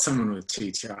got someone with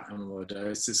TTR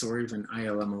amyloidosis, or even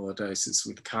AL amyloidosis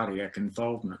with cardiac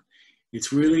involvement,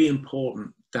 it's really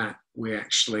important that we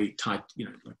actually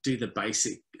do the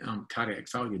basic cardiac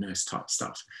failure nurse type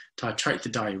stuff, titrate the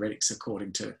diuretics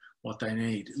according to what they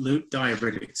need. Loop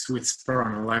diuretics with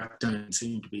spironolactone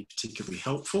seem to be particularly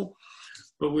helpful,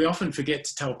 but we often forget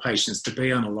to tell patients to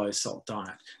be on a low salt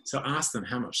diet. So ask them,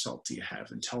 how much salt do you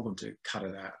have, and tell them to cut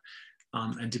it out,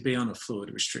 and to be on a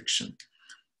fluid restriction.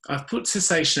 I've put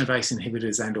cessation of ACE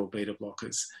inhibitors and or beta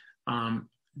blockers.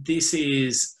 This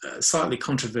is a slightly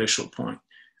controversial point.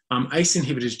 ACE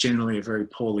inhibitors generally are very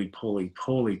poorly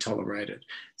tolerated,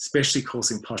 especially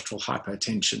causing postural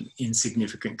hypotension in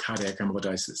significant cardiac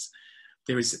amyloidosis.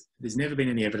 There's never been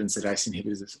any evidence that ACE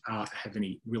inhibitors have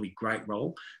any really great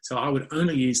role. So I would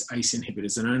only use ACE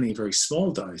inhibitors, and only a very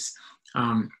small dose,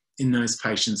 in those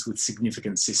patients with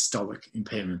significant systolic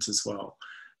impairment as well.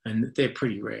 And they're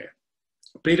pretty rare.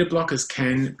 Beta blockers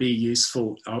can be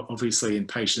useful, obviously, in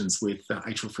patients with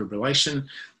atrial fibrillation,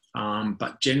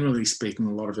 but generally speaking,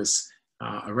 a lot of us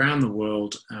around the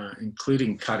world,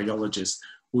 including cardiologists,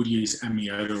 would use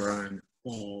amiodarone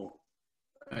or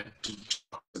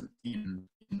in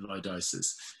low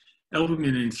doses.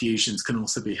 Albumin infusions can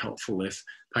also be helpful if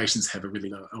patients have a really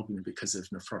low albumin because of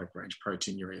nephrotic range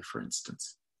proteinuria, for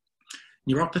instance.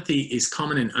 Neuropathy is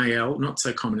common in AL, not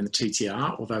so common in the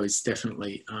TTR, although it's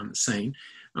definitely seen.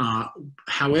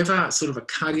 However, sort of a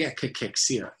cardiac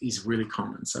cachexia is really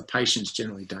common. So patients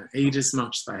generally don't eat as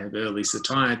much, they have early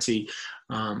satiety.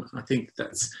 I think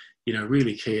that's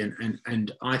really key,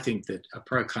 and I think that a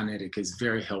prokinetic is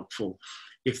very helpful.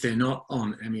 If they're not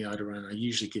on amiodarone, I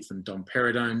usually give them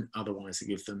domperidone, otherwise I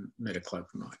give them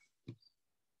metoclopramide.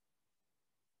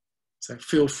 So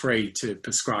feel free to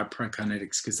prescribe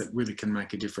prokinetics because it really can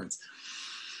make a difference.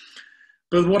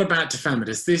 But what about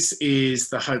tafamidis? This is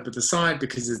the hope of the side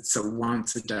because it's a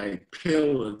once-a-day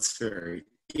pill. It's very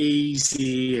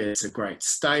easy. It's a great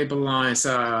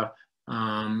stabilizer.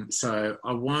 So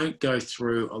I won't go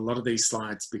through a lot of these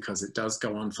slides because it does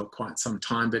go on for quite some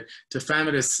time, but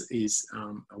tafamidis is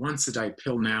a once-a-day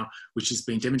pill now, which has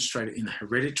been demonstrated in the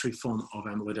hereditary form of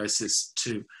amyloidosis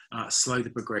to slow the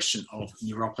progression of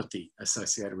neuropathy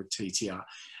associated with TTR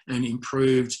and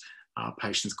improved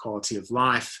patients' quality of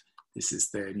life. This is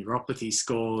their neuropathy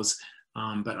scores.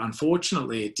 But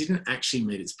unfortunately, it didn't actually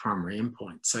meet its primary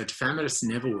endpoint. So tafamidis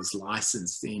never was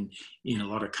licensed in a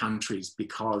lot of countries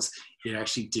because it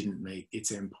actually didn't meet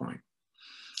its endpoint.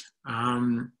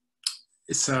 And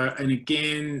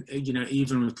again,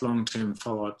 even with long-term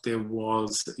follow-up, there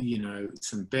was,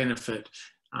 some benefit,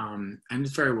 and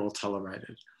it's very well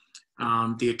tolerated.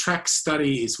 The ATTRACT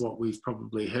study is what we've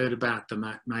probably heard about, the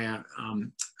Mayer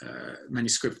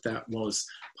manuscript that was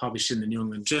published in the New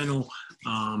England Journal,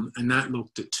 and that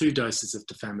looked at 2 doses of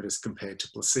tafamidis compared to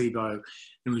placebo,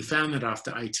 and we found that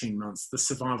after 18 months, the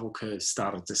survival curve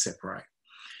started to separate.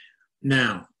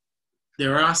 Now,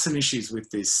 there are some issues with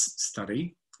this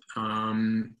study.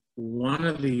 One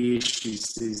of the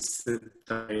issues is that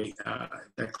they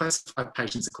classified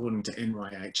patients according to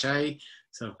NYHA.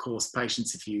 So of course,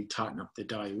 patients, if you tighten up the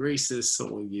diuresis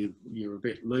or you're a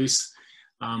bit loose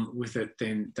with it,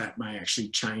 then that may actually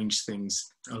change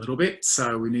things a little bit.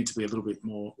 So we need to be a little bit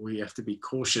more, we have to be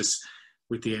cautious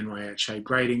with the NYHA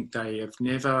grading. They have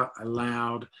never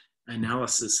allowed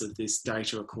analysis of this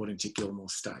data according to Gilmore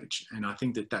stage. And I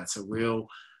think that that's a real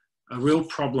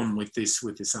problem with this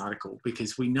article,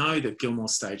 because we know that Gilmore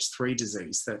stage 3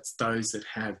 disease, that's those that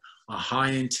have a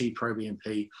high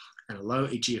NT-proBNP and a low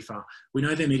eGFR, we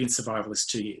know their median survival is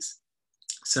 2 years.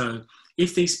 So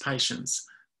if these patients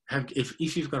have,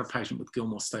 if you've got a patient with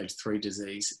Gilmore stage 3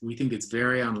 disease, we think it's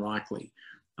very unlikely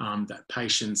that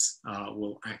patients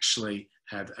will actually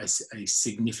have a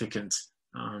significant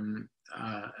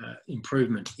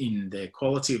improvement in their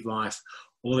quality of life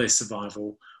or their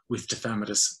survival with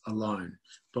tafamidis alone.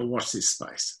 But watch this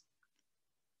space.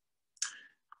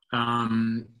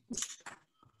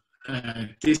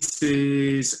 This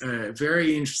is a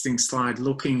very interesting slide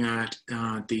looking at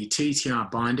the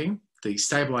TTR binding, the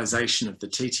stabilization of the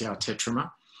TTR tetramer,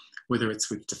 whether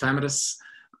it's with tafamidis,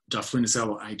 diflunisal,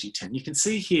 or AG10. You can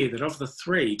see here that of the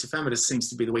three, tafamidis seems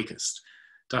to be the weakest.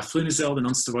 Diflunisal, the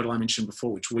non-steroidal I mentioned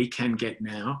before, which we can get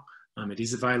now, it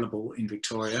is available in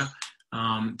Victoria,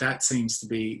 that seems to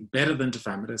be better than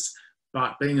tafamidis,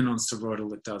 but being a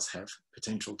non-steroidal, it does have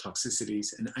potential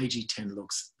toxicities, and AG10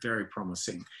 looks very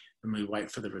promising, and we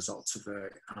wait for the results of the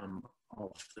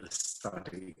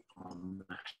study on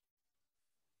that.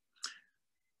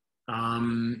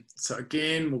 So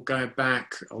again, we'll go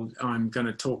back. I'm going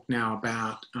to talk now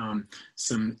about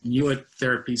some newer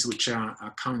therapies which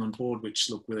are coming on board, which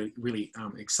look really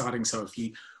exciting. So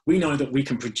we know that we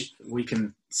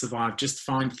can survive just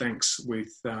fine, thanks,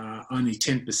 with only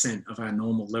 10% of our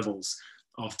normal levels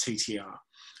of TTR.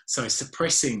 So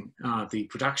suppressing the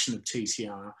production of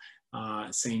TTR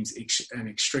seems an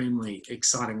extremely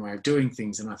exciting way of doing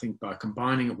things, and I think by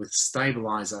combining it with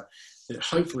stabilizer, that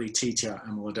hopefully TTR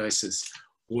amyloidosis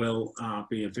will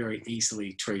be a very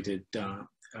easily treated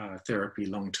therapy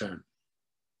long term.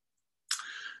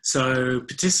 So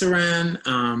patisiran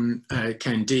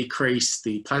can decrease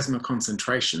the plasma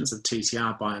concentrations of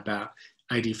TTR by about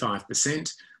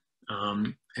 85%,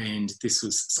 and this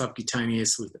was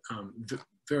subcutaneous with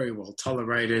very well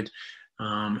tolerated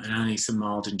and only some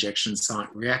mild injection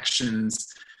site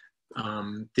reactions.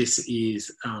 This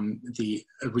is the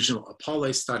original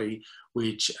Apollo study,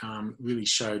 which really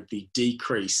showed the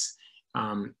decrease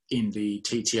in the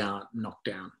TTR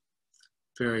knockdown.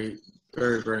 Very,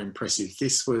 very, very impressive.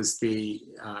 This was the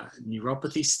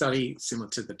neuropathy study, similar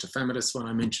to the tafamidis one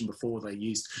I mentioned before. They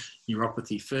used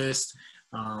neuropathy first,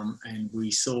 and we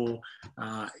saw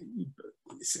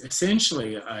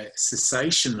essentially a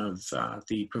cessation of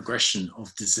the progression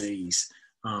of disease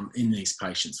in these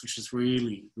patients, which is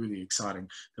really, really exciting.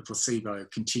 The placebo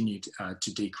continued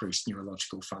to decrease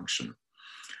neurological function.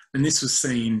 And this was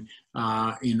seen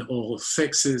in all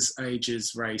sexes,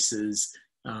 ages, races,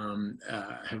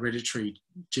 hereditary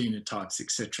genotypes,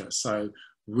 etc. So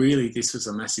really, this was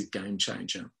a massive game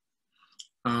changer.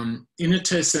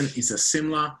 Inotersen is a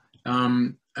similar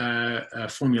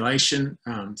formulation.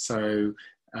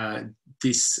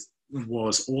 This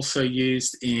was also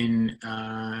used in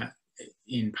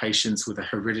patients with a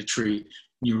hereditary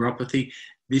neuropathy.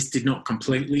 This did not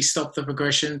completely stop the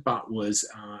progression, but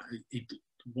it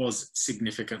was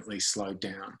significantly slowed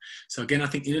down. So again, I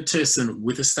think inotersen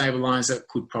with a stabilizer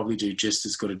could probably do just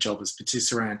as good a job as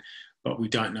patisiran, but we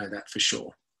don't know that for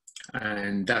sure.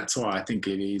 And that's why I think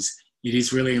it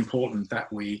is really important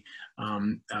that we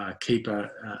keep an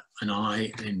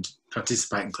eye and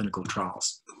participate in clinical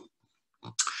trials.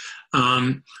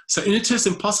 So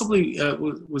inotersen possibly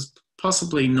was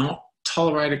possibly not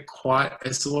tolerated quite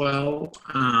as well.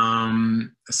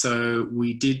 So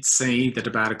we did see that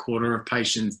about a quarter of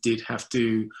patients did have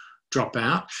to drop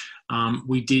out.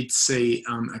 We did see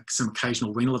some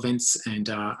occasional renal events and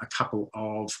a couple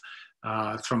of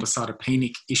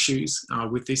thrombocytopenic issues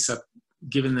with this. So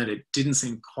given that it didn't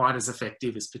seem quite as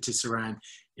effective as patisiran,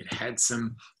 it had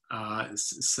some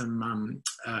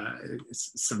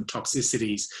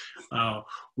toxicities.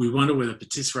 We wonder whether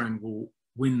patisiran will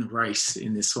win the race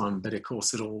in this one, but of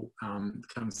course it all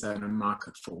comes down to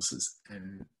market forces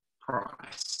and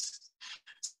price.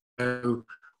 So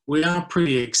we are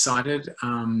pretty excited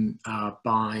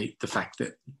by the fact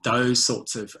that those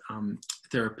sorts of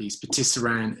therapies,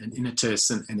 patisiran and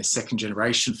inotersen and the second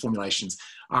generation formulations,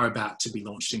 are about to be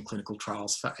launched in clinical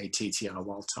trials for ATTR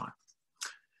wild-type.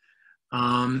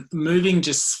 Moving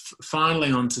just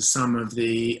finally on to some of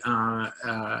the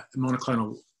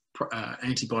monoclonal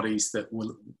antibodies that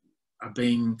are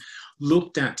being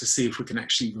looked at to see if we can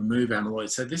actually remove amyloid.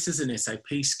 So this is an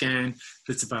SAP scan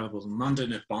that's available in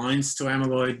London. It binds to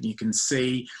amyloid. You can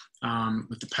see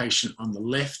with the patient on the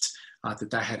left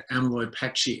that they had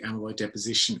patchy amyloid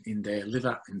deposition in their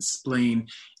liver and spleen.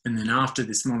 And then after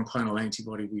this monoclonal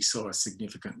antibody, we saw a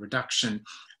significant reduction.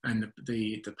 And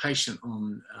the patient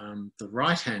on the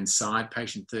right-hand side,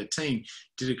 patient 13,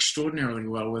 did extraordinarily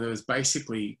well, where there was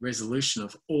basically resolution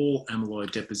of all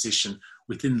amyloid deposition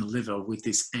within the liver with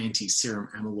this anti-serum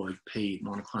amyloid P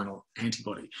monoclonal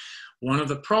antibody. One of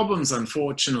the problems,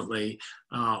 unfortunately,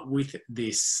 with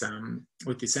this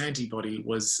antibody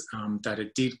was that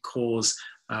it did cause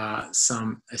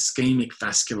some ischemic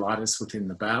vasculitis within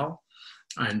the bowel,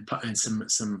 and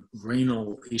some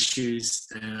renal issues,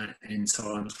 and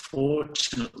so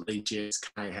unfortunately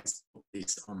GSK has put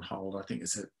this on hold. I think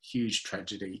it's a huge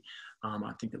tragedy.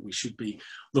 I think that we should be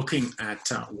looking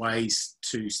at ways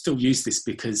to still use this,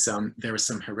 because there are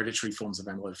some hereditary forms of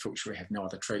amyloid for which we have no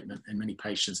other treatment, and many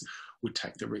patients would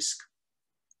take the risk.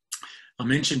 I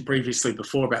mentioned previously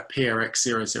before about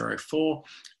PRX004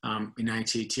 in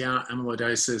ATTR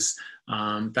amyloidosis.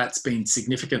 That's been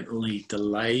significantly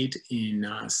delayed in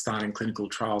starting clinical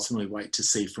trials, and we wait to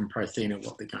see from Prothena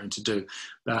what they're going to do.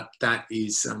 But that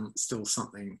is still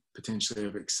something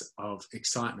potentially of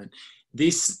excitement.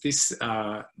 This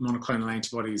monoclonal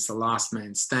antibody is the last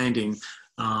man standing,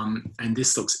 and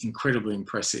this looks incredibly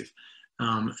impressive.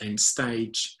 And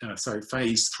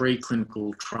phase 3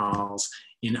 clinical trials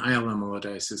in AL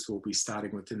amyloidosis will be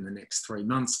starting within the next 3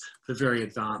 months for very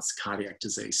advanced cardiac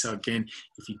disease. So again,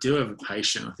 if you do have a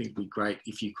patient, I think it'd be great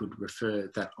if you could refer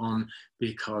that on,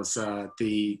 because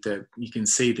you can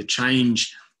see the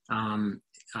change in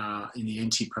the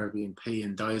NT-proBNP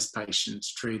in those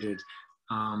patients treated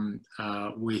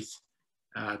with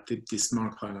this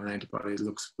monoclonal antibody.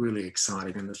 Looks really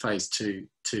exciting, and the phase 2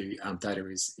 data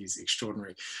is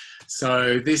extraordinary.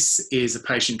 So this is a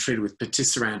patient treated with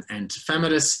patisiran and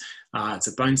tafamidis. It's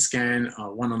a bone scan,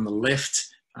 one on the left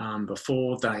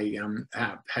before they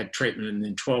had treatment, and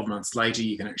then 12 months later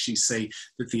you can actually see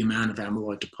that the amount of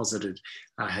amyloid deposited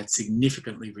had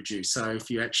significantly reduced. So if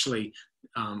you actually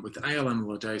with AL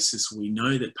amyloidosis, we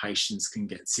know that patients can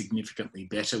get significantly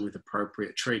better with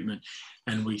appropriate treatment,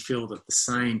 and we feel that the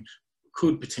same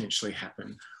could potentially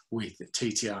happen with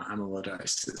TTR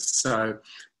amyloidosis. So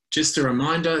just a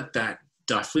reminder that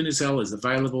diflunisal is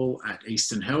available at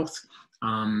Eastern Health,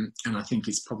 and I think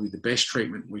it's probably the best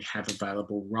treatment we have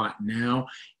available right now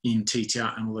in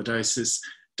TTR amyloidosis.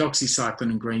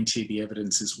 Doxycycline and green tea, the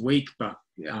evidence is weak, but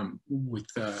with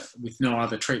no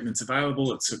other treatments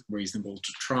available, it's reasonable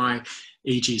to try.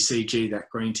 EGCG, that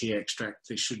green tea extract,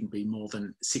 there shouldn't be more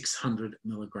than 600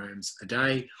 milligrams a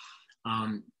day.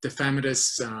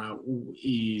 Tafamidis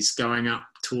is going up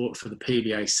for the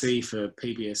PBAC for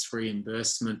PBS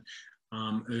reimbursement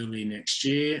early next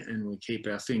year, and we keep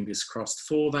our fingers crossed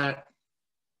for that.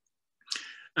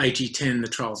 AG10, the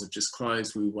trials have just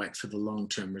closed. We wait for the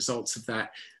long-term results of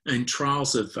that. And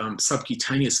trials of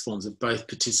subcutaneous forms of both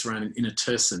patisiran and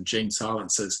inotersen, gene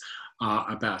silencers, are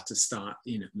about to start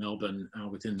in Melbourne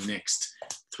within the next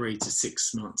 3 to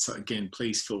 6 months. So again,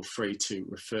 please feel free to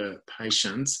refer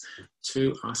patients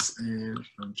to us. And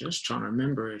I'm just trying to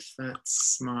remember if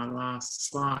that's my last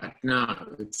slide. No,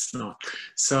 it's not.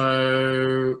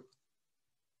 So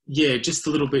yeah, just a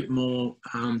little bit more,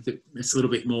 it's a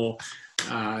little bit more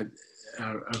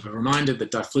of a reminder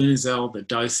that diflunisal, the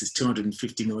dose is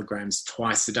 250 milligrams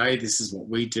twice a day. This is what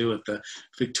we do at the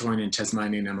Victorian and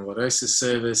Tasmanian Amyloidosis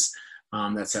Service.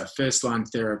 That's our first line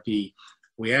therapy.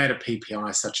 We add a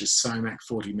PPI such as SOMAC,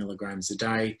 40 milligrams a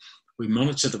day. We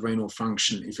monitor the renal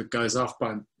function. If it goes off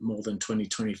by more than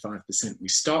 20-25%, we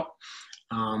stop.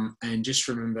 And just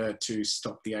remember to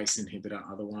stop the ACE inhibitor,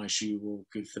 otherwise you will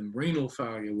give them renal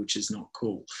failure, which is not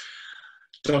cool.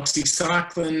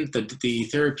 Doxycycline, the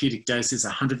therapeutic dose is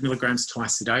 100 milligrams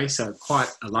twice a day, so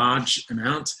quite a large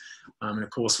amount. And of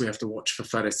course, we have to watch for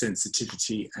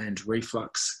photosensitivity and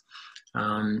reflux.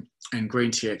 And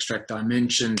green tea extract, I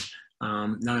mentioned,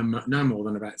 no more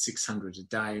than about 600 a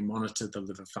day. Monitor the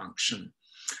liver function.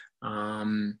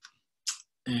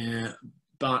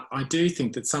 But I do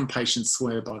think that some patients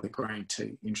swear by the green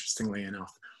tea, interestingly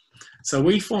enough. So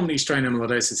we formed the Australian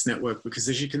Amyloidosis Network because,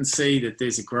 as you can see, that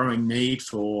there's a growing need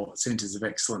for centres of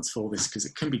excellence for this, because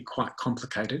it can be quite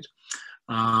complicated.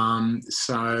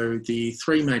 So the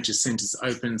 3 major centres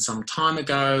opened some time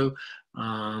ago.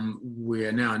 We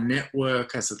are now a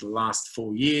network as of the last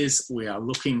 4 years. We are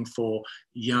looking for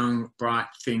young, bright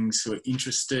things who are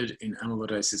interested in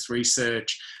amyloidosis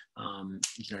research,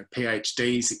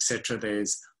 PhDs, etc.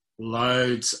 There's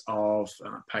loads of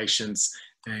patients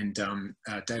and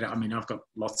data. I mean, I've got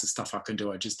lots of stuff I can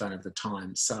do, I just don't have the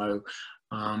time. So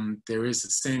there is a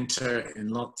centre in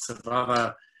lots of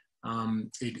other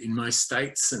in most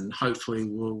states, and hopefully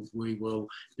we will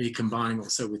be combining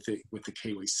also with the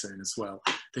Kiwis soon as well.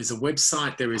 There's a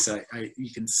website, there is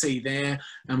you can see there,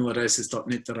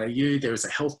 amyloidosis.net.au. there is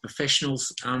a health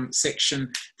professionals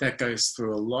section that goes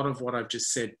through a lot of what I've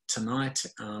just said tonight,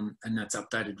 and that's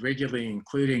updated regularly,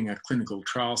 including a clinical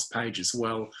trials page as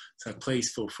well. So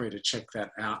please feel free to check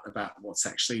that out about what's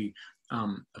actually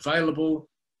available.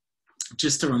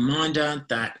 Just a reminder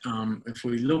that if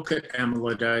we look at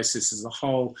amyloidosis as a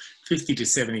whole, 50 to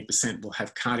 70% will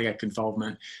have cardiac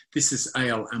involvement. This is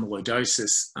AL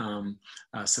amyloidosis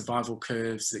survival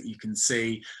curves that you can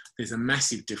see. There's a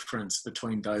massive difference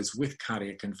between those with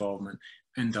cardiac involvement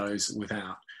and those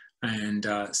without. And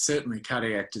certainly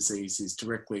cardiac disease is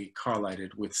directly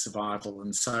correlated with survival.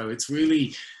 And so it's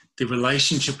really the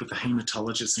relationship with the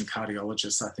hematologist and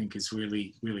cardiologist, I think, is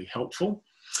really, really helpful.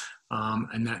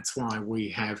 And that's why we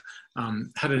have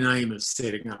had an aim of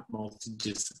setting up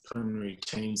multidisciplinary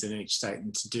teams in each state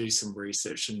and to do some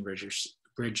research and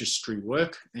registry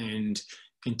work and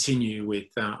continue with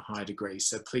high degrees.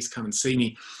 So please come and see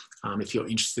me if you're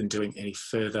interested in doing any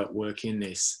further work in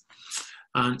this.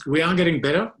 We are getting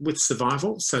better with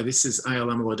survival. So this is AL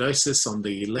amyloidosis on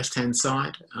the left-hand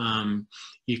side.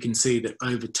 You can see that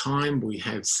over time we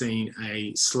have seen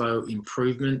a slow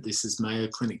improvement. This is Mayo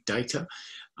Clinic data.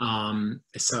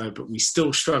 But we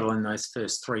still struggle in those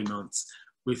first 3 months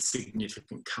with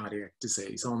significant cardiac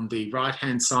disease. On the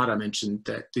right-hand side, I mentioned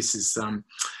that this is,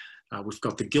 we've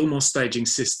got the Gilmore staging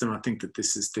system. I think that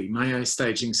this is the Mayo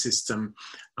staging system.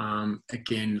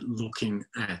 Again, looking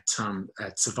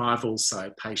at survival.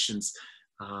 So patients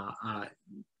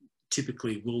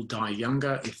typically will die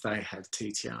younger if they have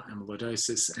TTR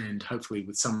amyloidosis, and hopefully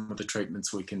with some of the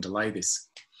treatments we can delay this.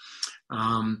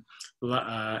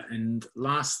 And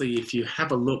lastly, if you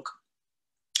have a look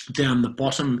down the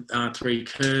bottom 3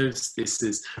 curves, this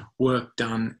is work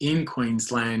done in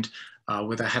Queensland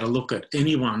where they had a look at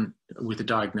anyone with a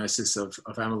diagnosis of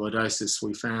amyloidosis.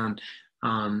 We found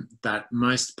that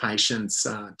most patients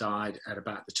died at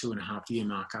about the 2.5-year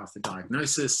mark after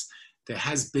diagnosis. There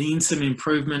has been some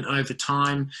improvement over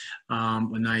time.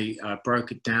 When they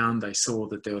broke it down, they saw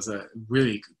that there was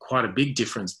really quite a big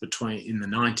difference in the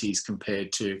 90s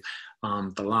compared to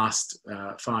the last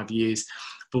 5 years.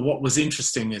 But what was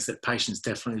interesting is that patients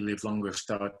definitely live longer if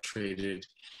they were treated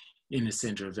in a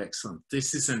centre of excellence.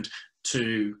 This isn't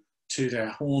to toot our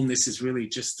horn. This is really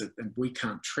just that we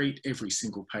can't treat every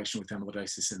single patient with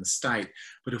amyloidosis in the state,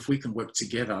 but if we can work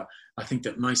together, I think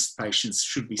that most patients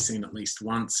should be seen at least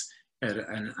once at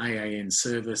an AAN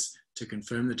service to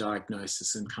confirm the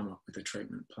diagnosis and come up with a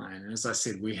treatment plan. And as I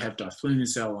said, we have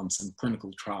diflunisal on some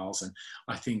clinical trials, and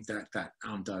I think that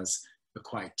does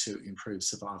equate to improved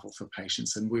survival for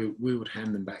patients, and we would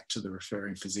hand them back to the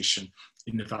referring physician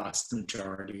in the vast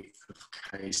majority of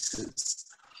cases.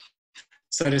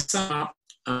 So to sum up,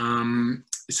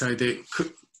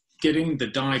 getting the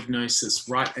diagnosis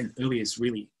right and early is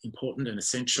really important and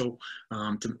essential.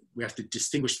 We have to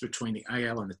distinguish between the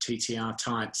AL and the TTR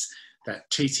types.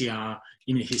 That TTR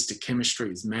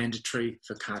immunohistochemistry is mandatory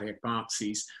for cardiac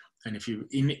biopsies. And if you're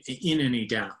in any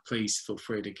doubt, please feel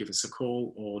free to give us a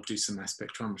call or do some mass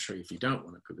spectrometry if you don't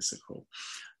want to give us a call.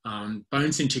 Bone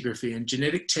scintigraphy and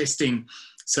genetic testing.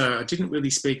 So I didn't really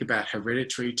speak about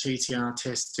hereditary TTR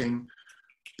testing,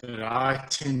 but I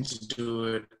tend to do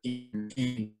it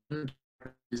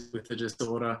with the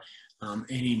disorder,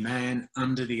 any man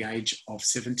under the age of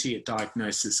 70 at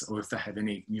diagnosis, or if they have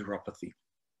any neuropathy.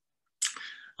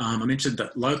 I mentioned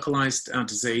that localized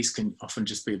disease can often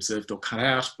just be observed or cut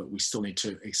out, but we still need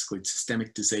to exclude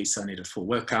systemic disease, so I need a full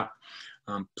workup.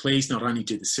 Please not only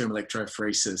do the serum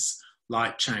electrophoresis,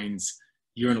 light chains,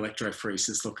 urine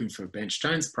electrophoresis looking for a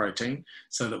Bench-Jones protein,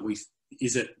 so that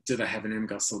do they have an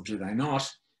MGUS or do they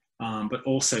not? But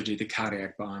also do the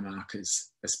cardiac biomarkers,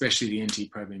 especially the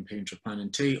NT-proBNP and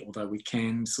troponin T, although we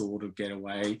can sort of get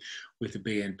away with the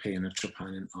BNP and the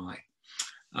troponin I.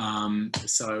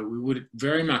 So we would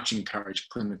very much encourage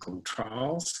clinical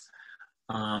trials.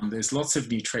 There's lots of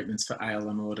new treatments for AL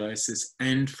amyloidosis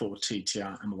and for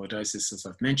TTR amyloidosis, as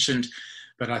I've mentioned,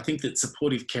 but I think that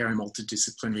supportive care and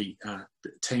multidisciplinary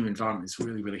team environment is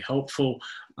really, really helpful.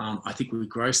 I think we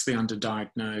grossly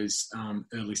underdiagnose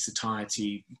early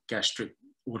satiety, gastric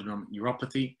autonomic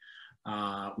neuropathy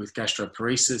with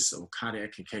gastroparesis or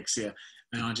cardiac cachexia,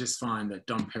 and I just find that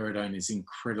domperidone is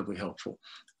incredibly helpful.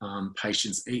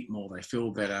 Patients eat more, they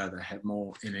feel better, they have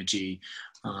more energy.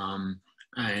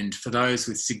 And for those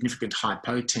with significant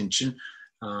hypotension,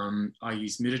 I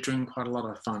use midodrine quite a lot.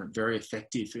 I find it very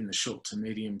effective in the short to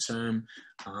medium term,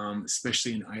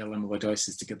 especially in AL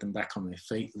amyloidosis, to get them back on their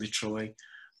feet, literally.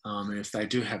 And if they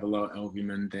do have a low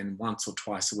albumin, then once or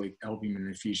twice a week albumin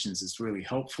infusions is really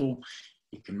helpful.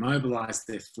 You can mobilize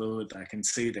their fluid, they can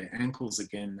see their ankles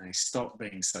again, they stop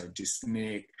being so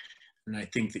dyspneic, and they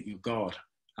think that you're God.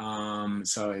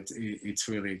 So it's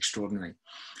really extraordinary.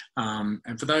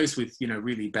 And for those with,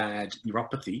 really bad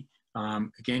neuropathy,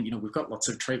 again, we've got lots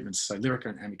of treatments. So Lyrica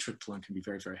and amitriptyline can be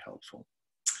very, very helpful.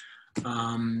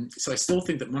 So I still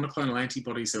think that monoclonal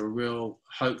antibodies are a real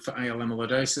hope for AL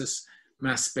amyloidosis.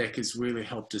 Mass spec has really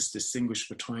helped us distinguish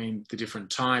between the different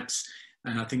types.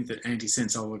 And I think that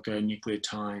antisense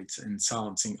oligonucleotides and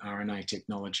silencing RNA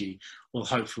technology will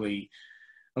hopefully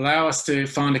allow us to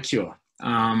find a cure.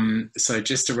 So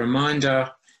just a reminder,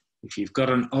 if you've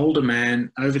got an older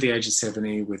man over the age of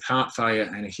 70 with heart failure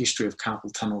and a history of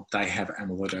carpal tunnel, they have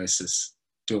amyloidosis.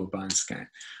 Do a bone scan.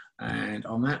 And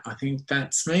on that, I think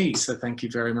that's me. So thank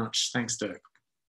you very much. Thanks, Dirk.